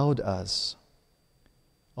allowed us,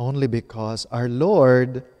 only because our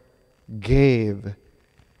Lord gave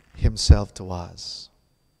Himself to us.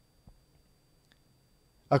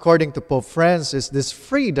 According to Pope Francis, this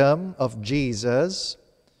freedom of Jesus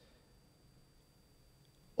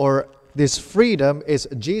or this freedom is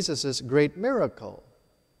Jesus' great miracle.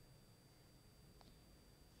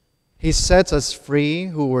 He sets us free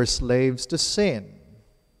who were slaves to sin.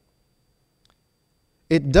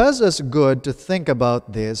 It does us good to think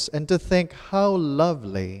about this and to think how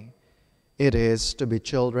lovely it is to be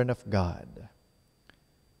children of God.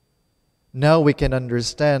 Now we can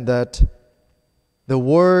understand that the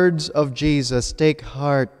words of Jesus, "Take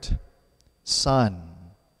heart, son,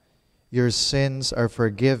 your sins are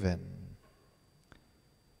forgiven,"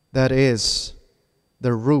 that is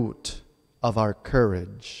the root of our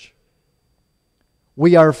courage.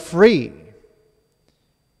 We are free.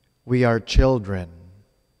 We are children.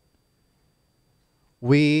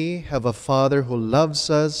 We have a Father who loves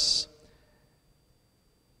us,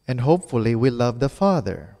 and hopefully we love the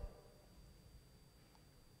Father.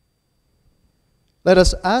 Let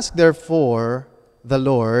us ask, therefore, the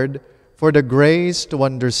Lord for the grace to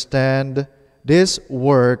understand this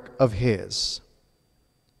work of His.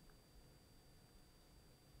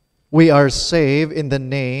 We are saved in the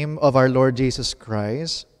name of our Lord Jesus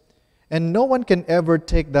Christ, and no one can ever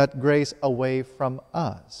take that grace away from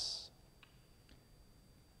us.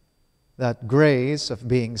 That grace of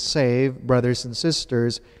being saved, brothers and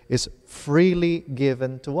sisters, is freely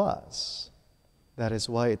given to us. That is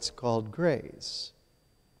why it's called grace.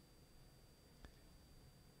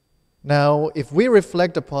 Now, if we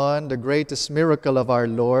reflect upon the greatest miracle of our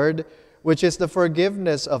Lord, which is the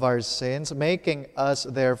forgiveness of our sins, making us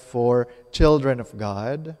therefore children of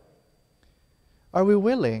God, are we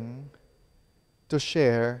willing to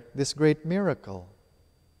share this great miracle?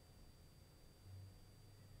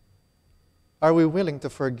 Are we willing to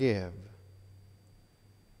forgive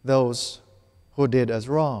those who did us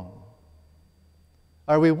wrong?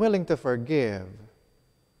 Are we willing to forgive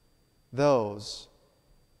those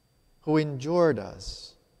who injured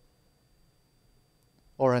us?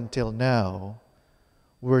 Or until now,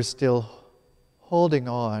 we're still holding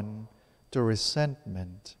on to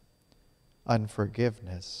resentment,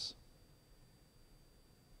 unforgiveness.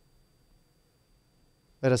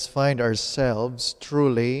 Let us find ourselves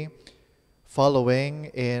truly following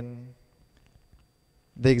in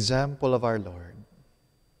the example of our Lord,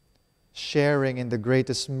 sharing in the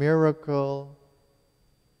greatest miracle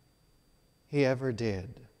He ever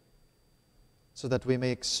did, so that we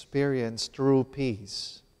may experience true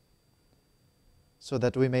peace, so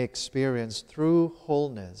that we may experience true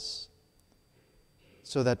wholeness,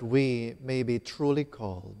 so that we may be truly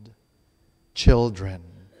called children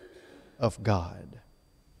of God.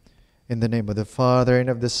 In the name of the Father, and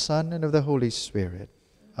of the Son, and of the Holy Spirit.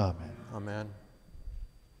 Amen. Amen.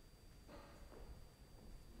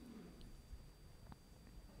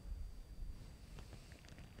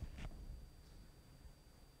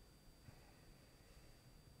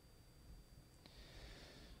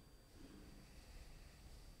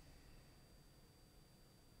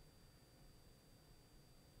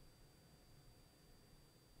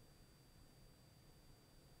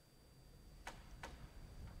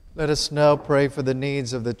 Let us now pray for the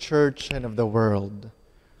needs of the Church and of the world.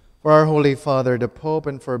 For our Holy Father, the Pope,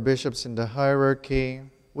 and for bishops in the hierarchy,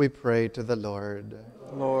 we pray to the Lord.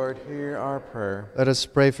 Lord, hear our prayer. Let us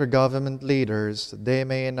pray for government leaders, that they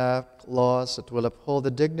may enact laws that will uphold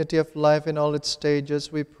the dignity of life in all its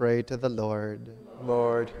stages. We pray to the Lord.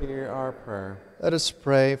 Lord, hear our prayer. Let us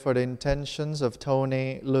pray for the intentions of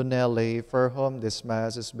Tony Lunelli, for whom this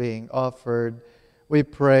Mass is being offered. We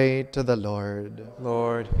pray to the Lord.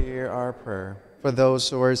 Lord, hear our prayer. For those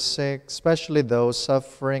who are sick, especially those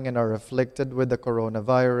suffering and are afflicted with the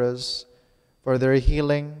coronavirus, for their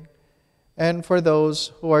healing, and for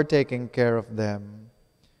those who are taking care of them,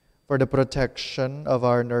 for the protection of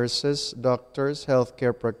our nurses, doctors,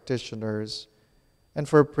 healthcare practitioners, and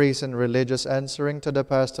for priests and religious answering to the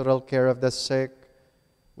pastoral care of the sick,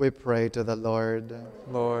 we pray to the Lord.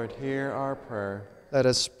 Lord, hear our prayer. Let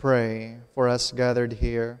us pray for us gathered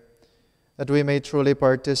here, that we may truly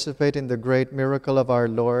participate in the great miracle of our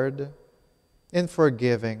Lord, in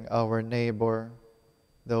forgiving our neighbor,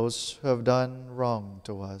 those who have done wrong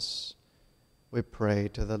to us. We pray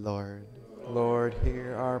to the Lord. Lord,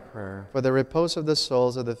 hear our prayer. For the repose of the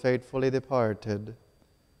souls of the faithfully departed,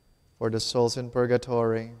 for the souls in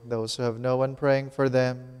purgatory, those who have no one praying for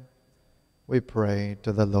them, we pray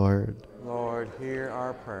to the Lord. Lord, hear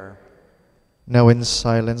our prayer. Now in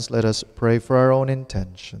silence, let us pray for our own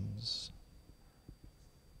intentions.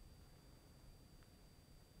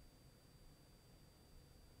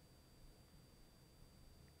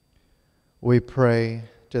 We pray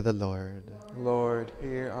to the Lord. Lord,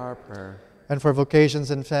 hear our prayer. And for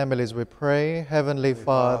vocations and families, we pray, Heavenly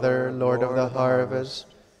Father, Lord of the harvest,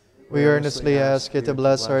 We earnestly ask you to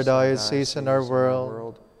bless our diocese and our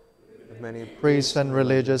world, with many priests and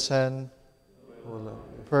religious, and who will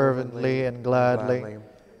fervently and gladly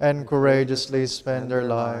and courageously spend their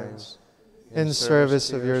lives in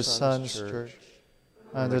service of your Son's church,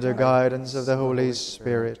 under the guidance of the Holy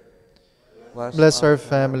Spirit. Bless our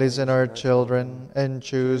families and our children, and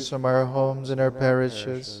choose from our homes and our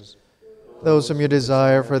parishes those whom you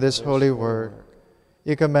desire for this holy work.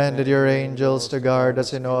 You commanded your angels to guard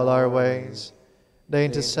us in all our ways.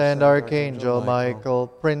 Deign to send Archangel Michael,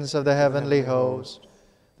 Prince of the heavenly host,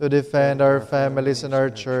 to defend our families and our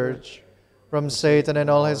church from Satan and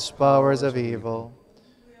all his powers of evil.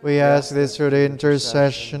 We ask this through the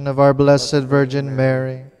intercession of our Blessed Virgin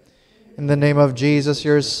Mary. In the name of Jesus,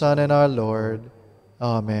 your Son and our Lord.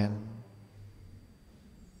 Amen.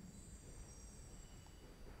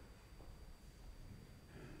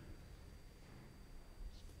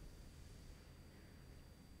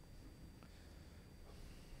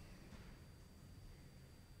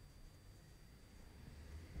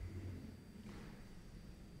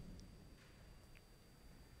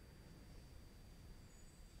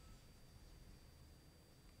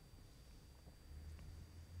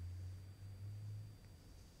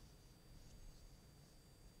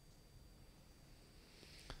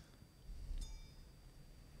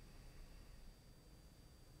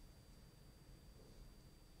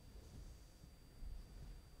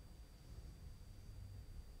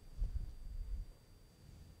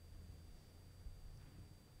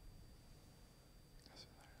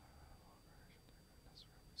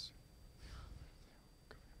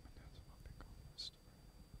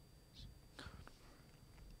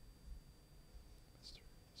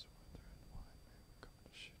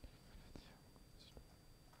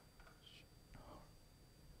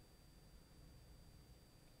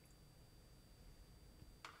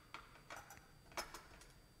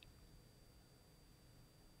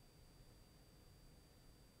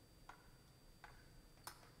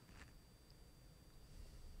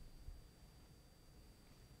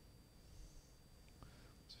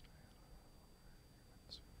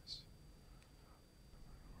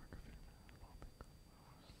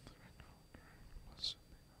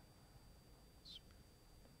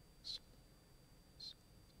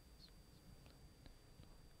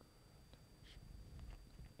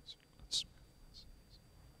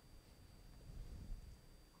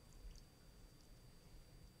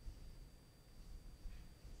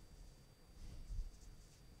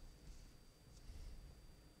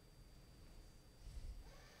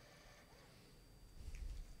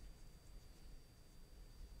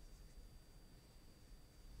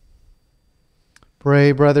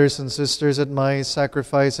 Pray, brothers and sisters, that my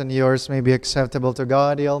sacrifice and yours may be acceptable to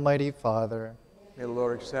God, the Almighty Father. May the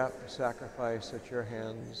Lord accept the sacrifice at your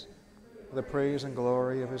hands for the praise and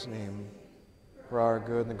glory of his name, for our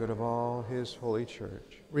good and the good of all his holy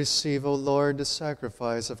church. Receive, O Lord, the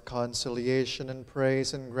sacrifice of conciliation and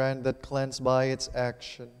praise, and grant that, cleansed by its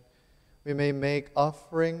action, we may make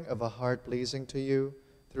offering of a heart pleasing to you,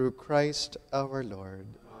 through Christ our Lord.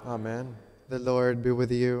 Amen. The Lord be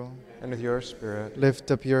with you. And with your spirit.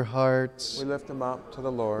 Lift up your hearts. We lift them up to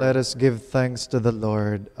the Lord. Let us give thanks to the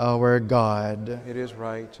Lord, our God. It is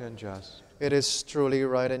right and just. It is truly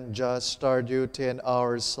right and just, our duty and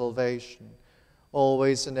our salvation,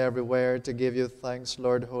 always and everywhere to give you thanks,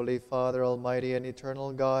 Lord, Holy Father, Almighty and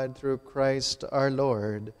eternal God, through Christ our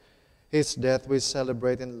Lord. His death we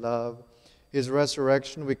celebrate in love. His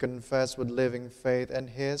resurrection we confess with living faith, and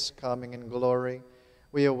his coming in glory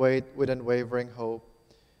we await with unwavering hope.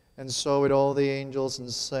 And so with all the angels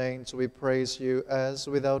and saints we praise you, as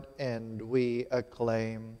without end we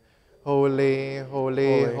acclaim. Holy,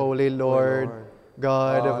 holy, holy Lord,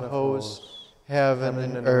 God of hosts, heaven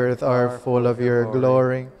and earth are full of your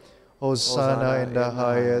glory. Hosanna in the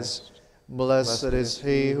highest. Blessed is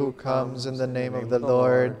he who comes in the name of the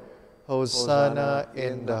Lord. Hosanna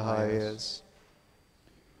in the highest.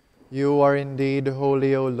 You are indeed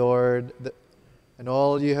holy, O Lord, and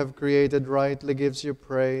all you have created rightly gives you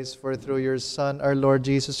praise, for through your Son, our Lord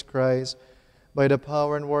Jesus Christ, by the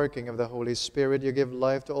power and working of the Holy Spirit, you give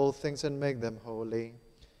life to all things and make them holy.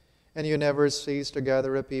 And you never cease to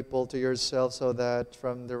gather a people to yourself, so that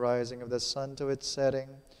from the rising of the sun to its setting,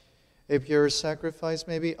 a pure sacrifice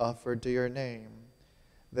may be offered to your name.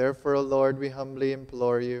 Therefore, O Lord, we humbly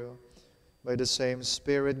implore you, by the same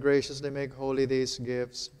Spirit, graciously make holy these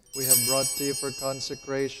gifts we have brought to you for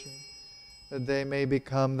consecration, that they may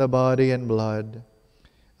become the body and blood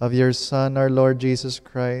of your Son, our Lord Jesus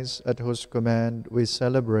Christ, at whose command we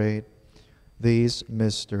celebrate these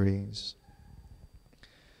mysteries.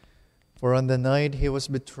 For on the night he was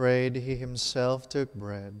betrayed, he himself took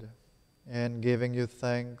bread, And giving you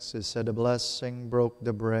thanks, he said a blessing, broke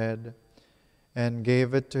the bread, and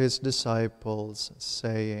gave it to his disciples,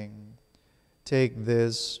 saying, "Take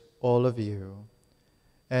this, all of you,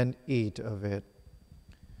 and eat of it.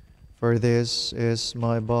 For this is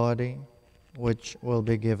my body, which will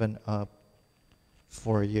be given up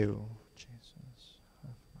for you." Jesus,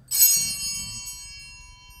 have mercy on me.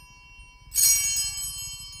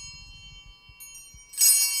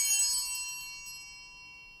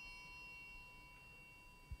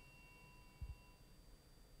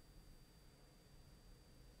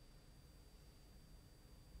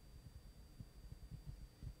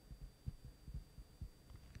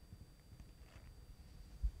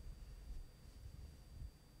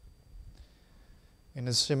 In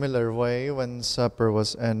a similar way, when supper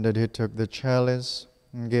was ended, he took the chalice,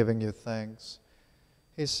 and giving you thanks,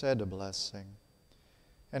 he said a blessing,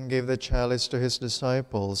 and gave the chalice to his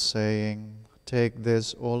disciples, saying, "Take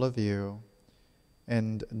this, all of you,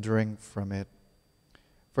 and drink from it.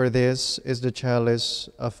 For this is the chalice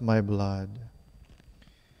of my blood,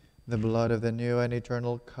 the blood of the new and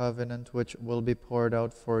eternal covenant, which will be poured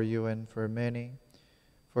out for you and for many,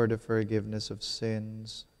 for the forgiveness of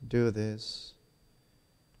sins. Do this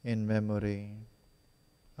in memory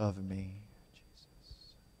of me." Jesus,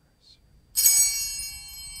 have mercy.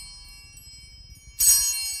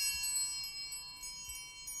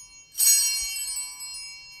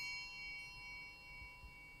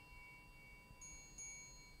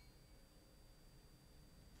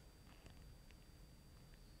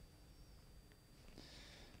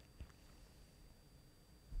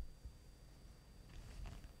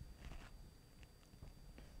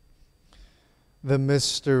 The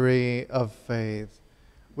mystery of faith.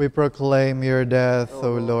 We proclaim your death,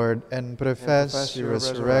 O Lord, and profess your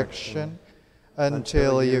resurrection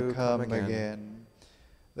until you come again.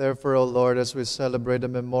 Therefore, O Lord, as we celebrate the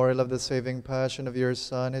memorial of the saving passion of your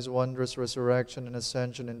Son, his wondrous resurrection and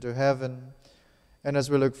ascension into heaven, and as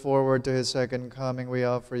we look forward to his second coming, we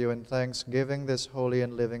offer you in thanksgiving this holy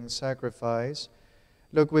and living sacrifice.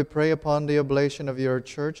 Look, we pray upon the oblation of your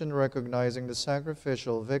church in recognizing the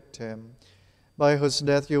sacrificial victim, by whose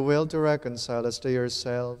death you will to reconcile us to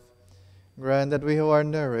yourself. Grant that we who are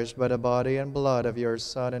nourished by the body and blood of your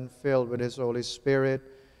Son and filled with his Holy Spirit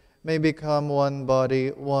may become one body,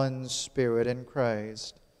 one spirit in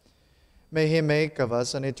Christ. May he make of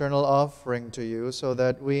us an eternal offering to you, so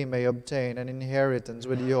that we may obtain an inheritance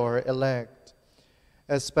with your elect,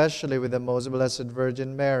 especially with the most blessed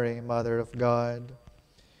Virgin Mary, Mother of God,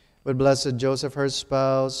 with blessed Joseph, her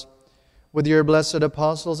spouse, with your blessed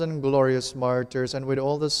apostles and glorious martyrs, and with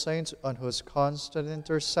all the saints on whose constant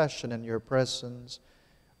intercession in your presence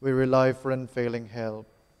we rely for unfailing help.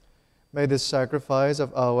 May this sacrifice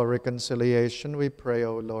of our reconciliation, we pray,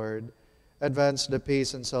 O Lord, advance the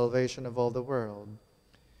peace and salvation of all the world.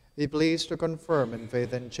 Be pleased to confirm in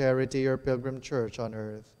faith and charity your pilgrim church on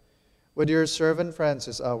earth. With your servant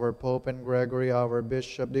Francis, our Pope, and Gregory, our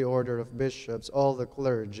Bishop, the order of bishops, all the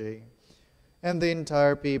clergy, and the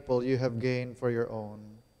entire people you have gained for your own.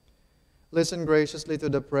 Listen graciously to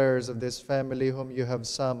the prayers of this family whom you have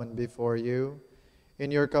summoned before you.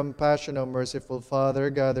 In your compassion, O merciful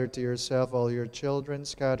Father, gather to yourself all your children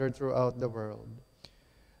scattered throughout the world.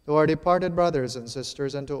 To our departed brothers and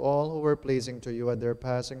sisters, and to all who were pleasing to you at their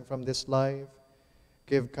passing from this life,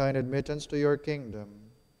 give kind admittance to your kingdom.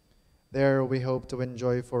 There we hope to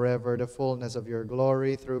enjoy forever the fullness of your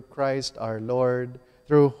glory through Christ our Lord,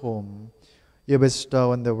 through whom you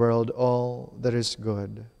bestow on the world all that is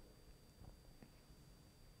good.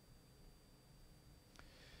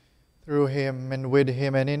 Through him, and with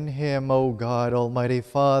him, and in him, O God, Almighty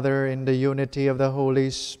Father, in the unity of the Holy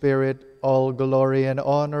Spirit, all glory and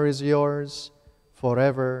honor is yours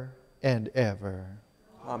forever and ever.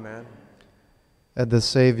 Amen. At the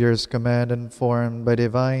Savior's command, informed by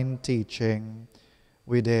divine teaching,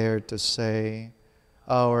 we dare to say,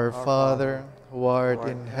 Our Father, who art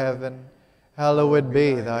in heaven, hallowed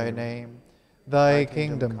be thy name. Thy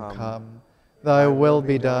kingdom come, thy will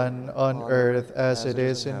be done on earth as it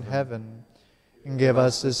is in heaven. Give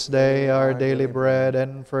us this day our daily bread,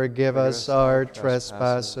 and forgive us our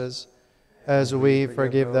trespasses, as we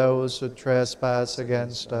forgive those who trespass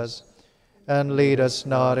against us. And lead us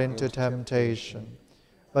not into temptation,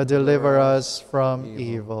 but deliver us from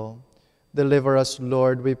evil. Deliver us,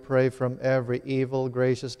 Lord, we pray, from every evil.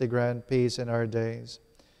 Graciously grant peace in our days,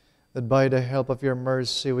 that by the help of your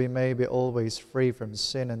mercy we may be always free from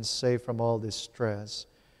sin and safe from all distress,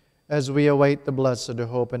 as we await the blessed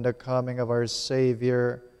hope and the coming of our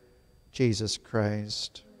Savior, Jesus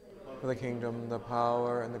Christ. For the kingdom, the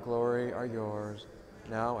power, and the glory are yours,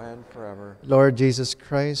 now and forever. Lord Jesus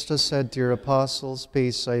Christ has said to your apostles,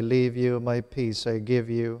 peace I leave you, my peace I give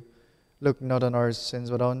you. Look not on our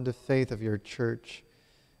sins, but on the faith of your church,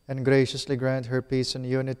 and graciously grant her peace and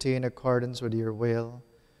unity in accordance with your will,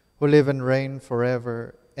 who live and reign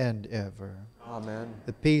forever and ever. Amen.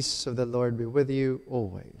 The peace of the Lord be with you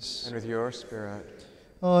always. And with your spirit.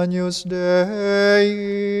 Agnus Dei,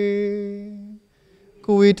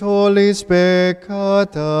 qui tollis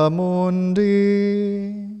peccata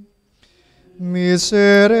mundi,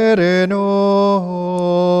 miserere nobis.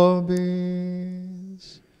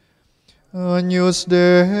 Agnus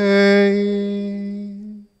Dei,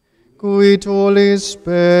 qui tollis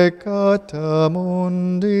peccata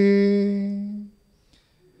mundi,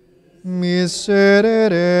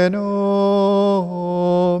 miserere nobis.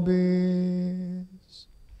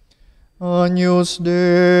 Agnus Dei,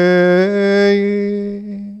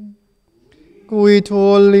 qui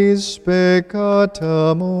tollis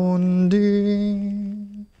peccata mundi,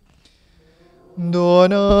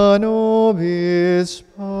 dona nobis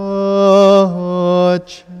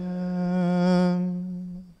pacem.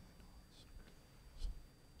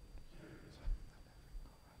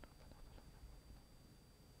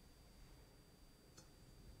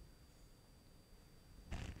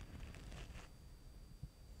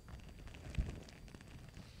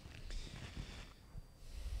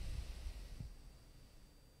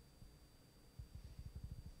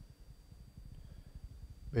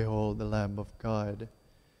 Behold the Lamb of God.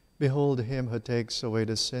 Behold him who takes away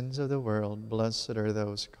the sins of the world. Blessed are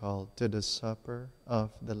those called to the supper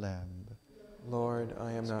of the Lamb. Lord,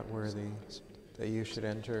 I am not worthy that you should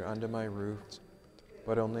enter under my roof,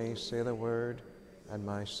 but only say the word, and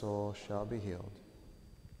my soul shall be healed.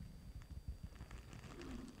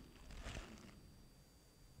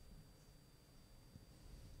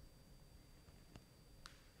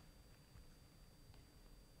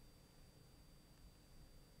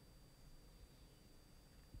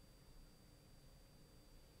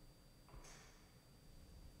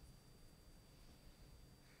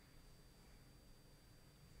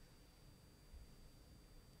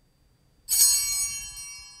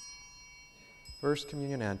 First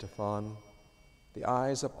Communion Antiphon. The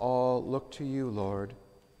eyes of all look to you, Lord,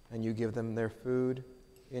 and you give them their food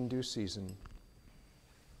in due season.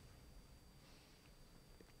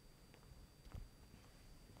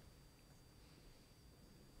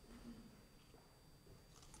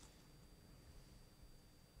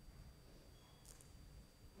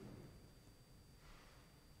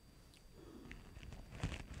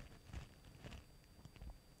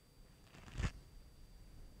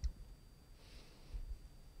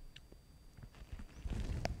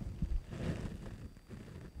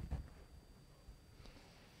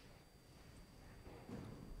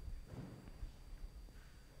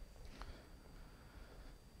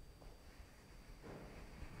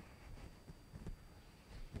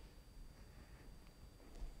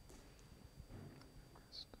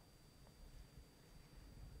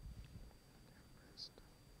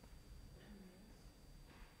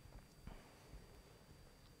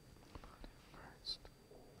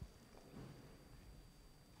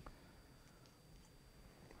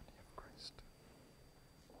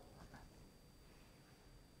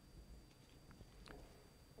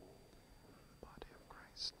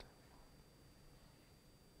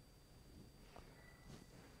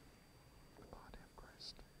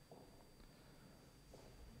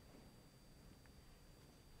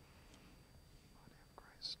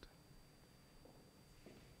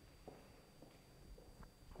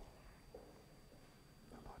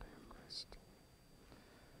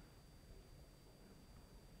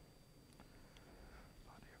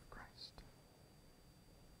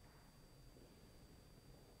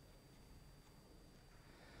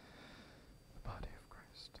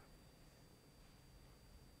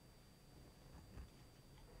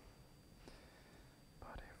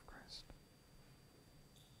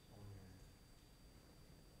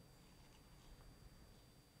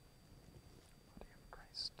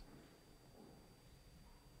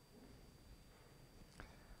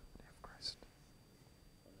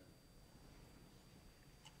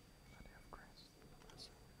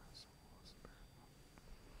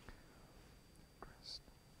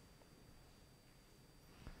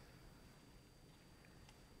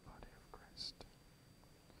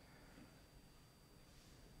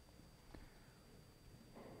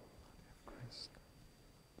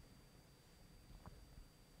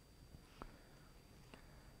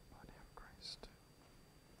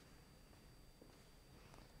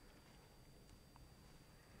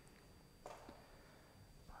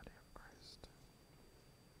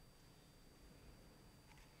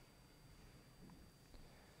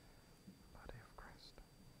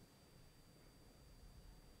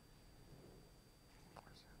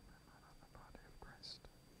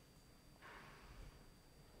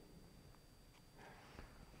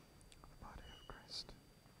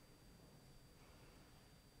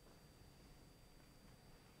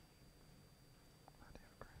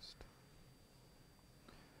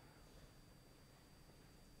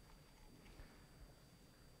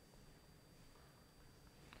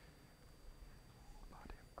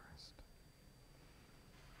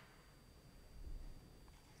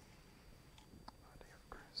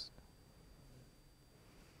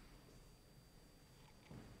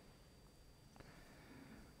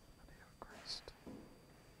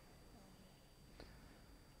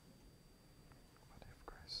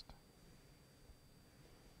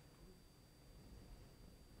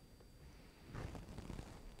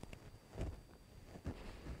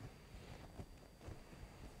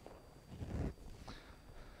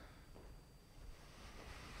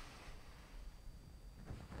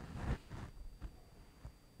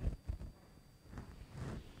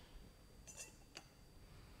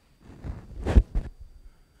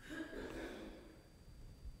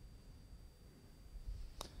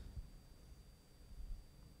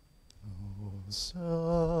 Sacrament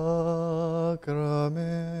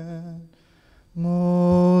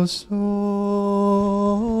most holy,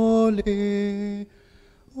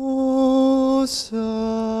 O sacrament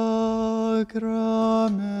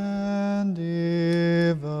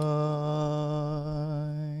divine,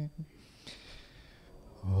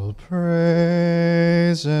 all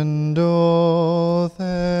praise and all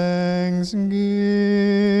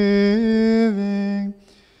thanksgiving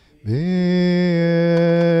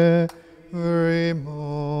be every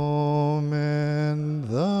moment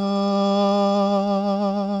thine,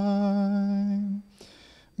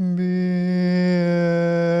 be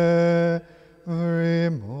every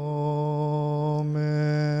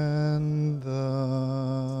moment thine.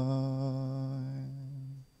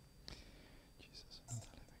 Jesus, Son of the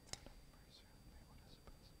living God, have mercy on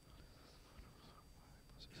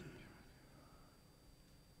me.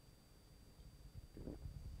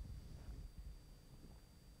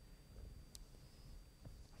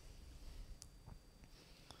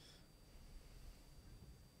 What is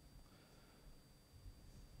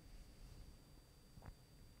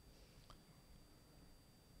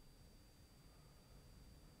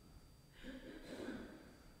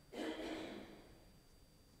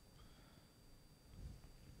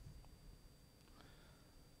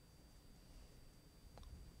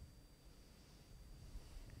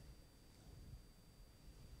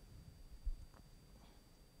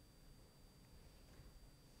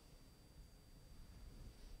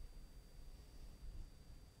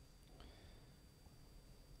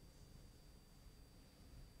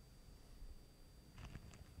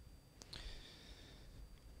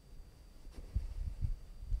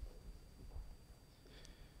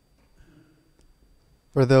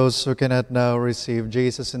For those who cannot now receive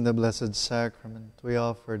Jesus in the Blessed Sacrament, we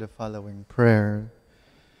offer the following prayer.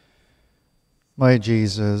 My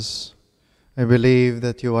Jesus, I believe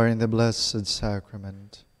that you are in the Blessed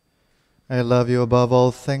Sacrament. I love you above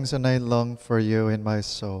all things and I long for you in my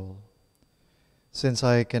soul. Since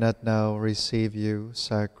I cannot now receive you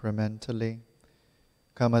sacramentally,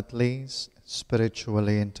 come at least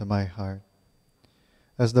spiritually into my heart.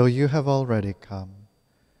 As though you have already come,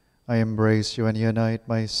 I embrace you and unite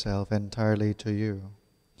myself entirely to you.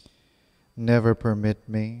 Never permit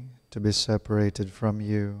me to be separated from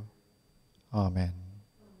you. Amen.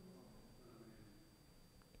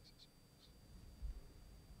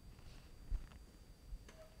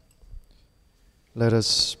 Let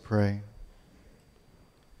us pray.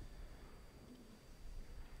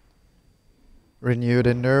 Renewed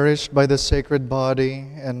and nourished by the sacred body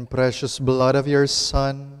and precious blood of your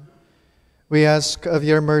Son, we ask of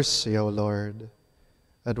your mercy, O Lord,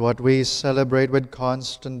 that what we celebrate with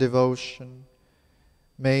constant devotion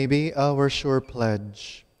may be our sure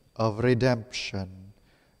pledge of redemption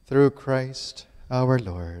through Christ our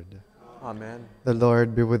Lord. Amen. The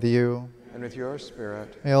Lord be with you. And with your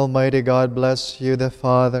spirit. May Almighty God bless you, the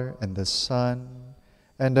Father, and the Son,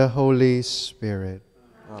 and the Holy Spirit.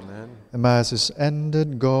 Amen. The Mass is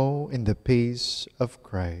ended. Go in the peace of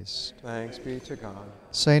Christ. Thanks be to God.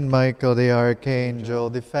 Saint Michael the Archangel,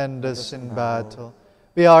 defend us in battle.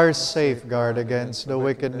 Be our safeguard against the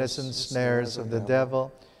wickedness and snares of the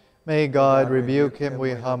devil. May God rebuke him,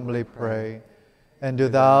 we humbly pray. And do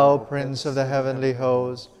thou, Prince of the heavenly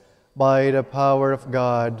host, by the power of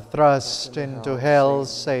God, thrust into hell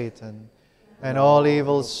Satan and all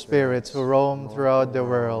evil spirits who roam throughout the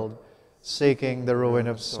world, seeking the ruin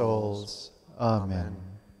of souls. Amen.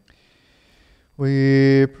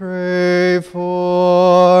 We pray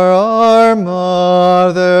for our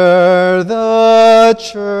Mother, the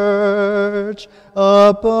Church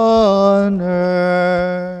upon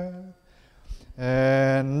earth,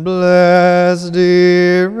 and bless,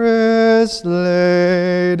 dearest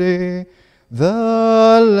Lady,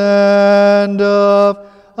 the land of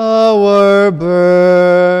our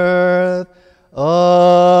birth.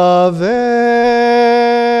 Ave,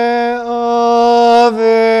 Ave,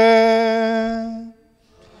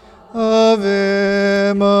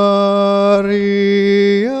 Ave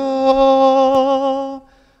Maria,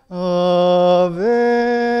 Ave,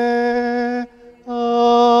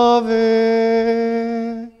 Ave,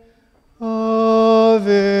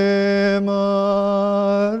 Ave Maria.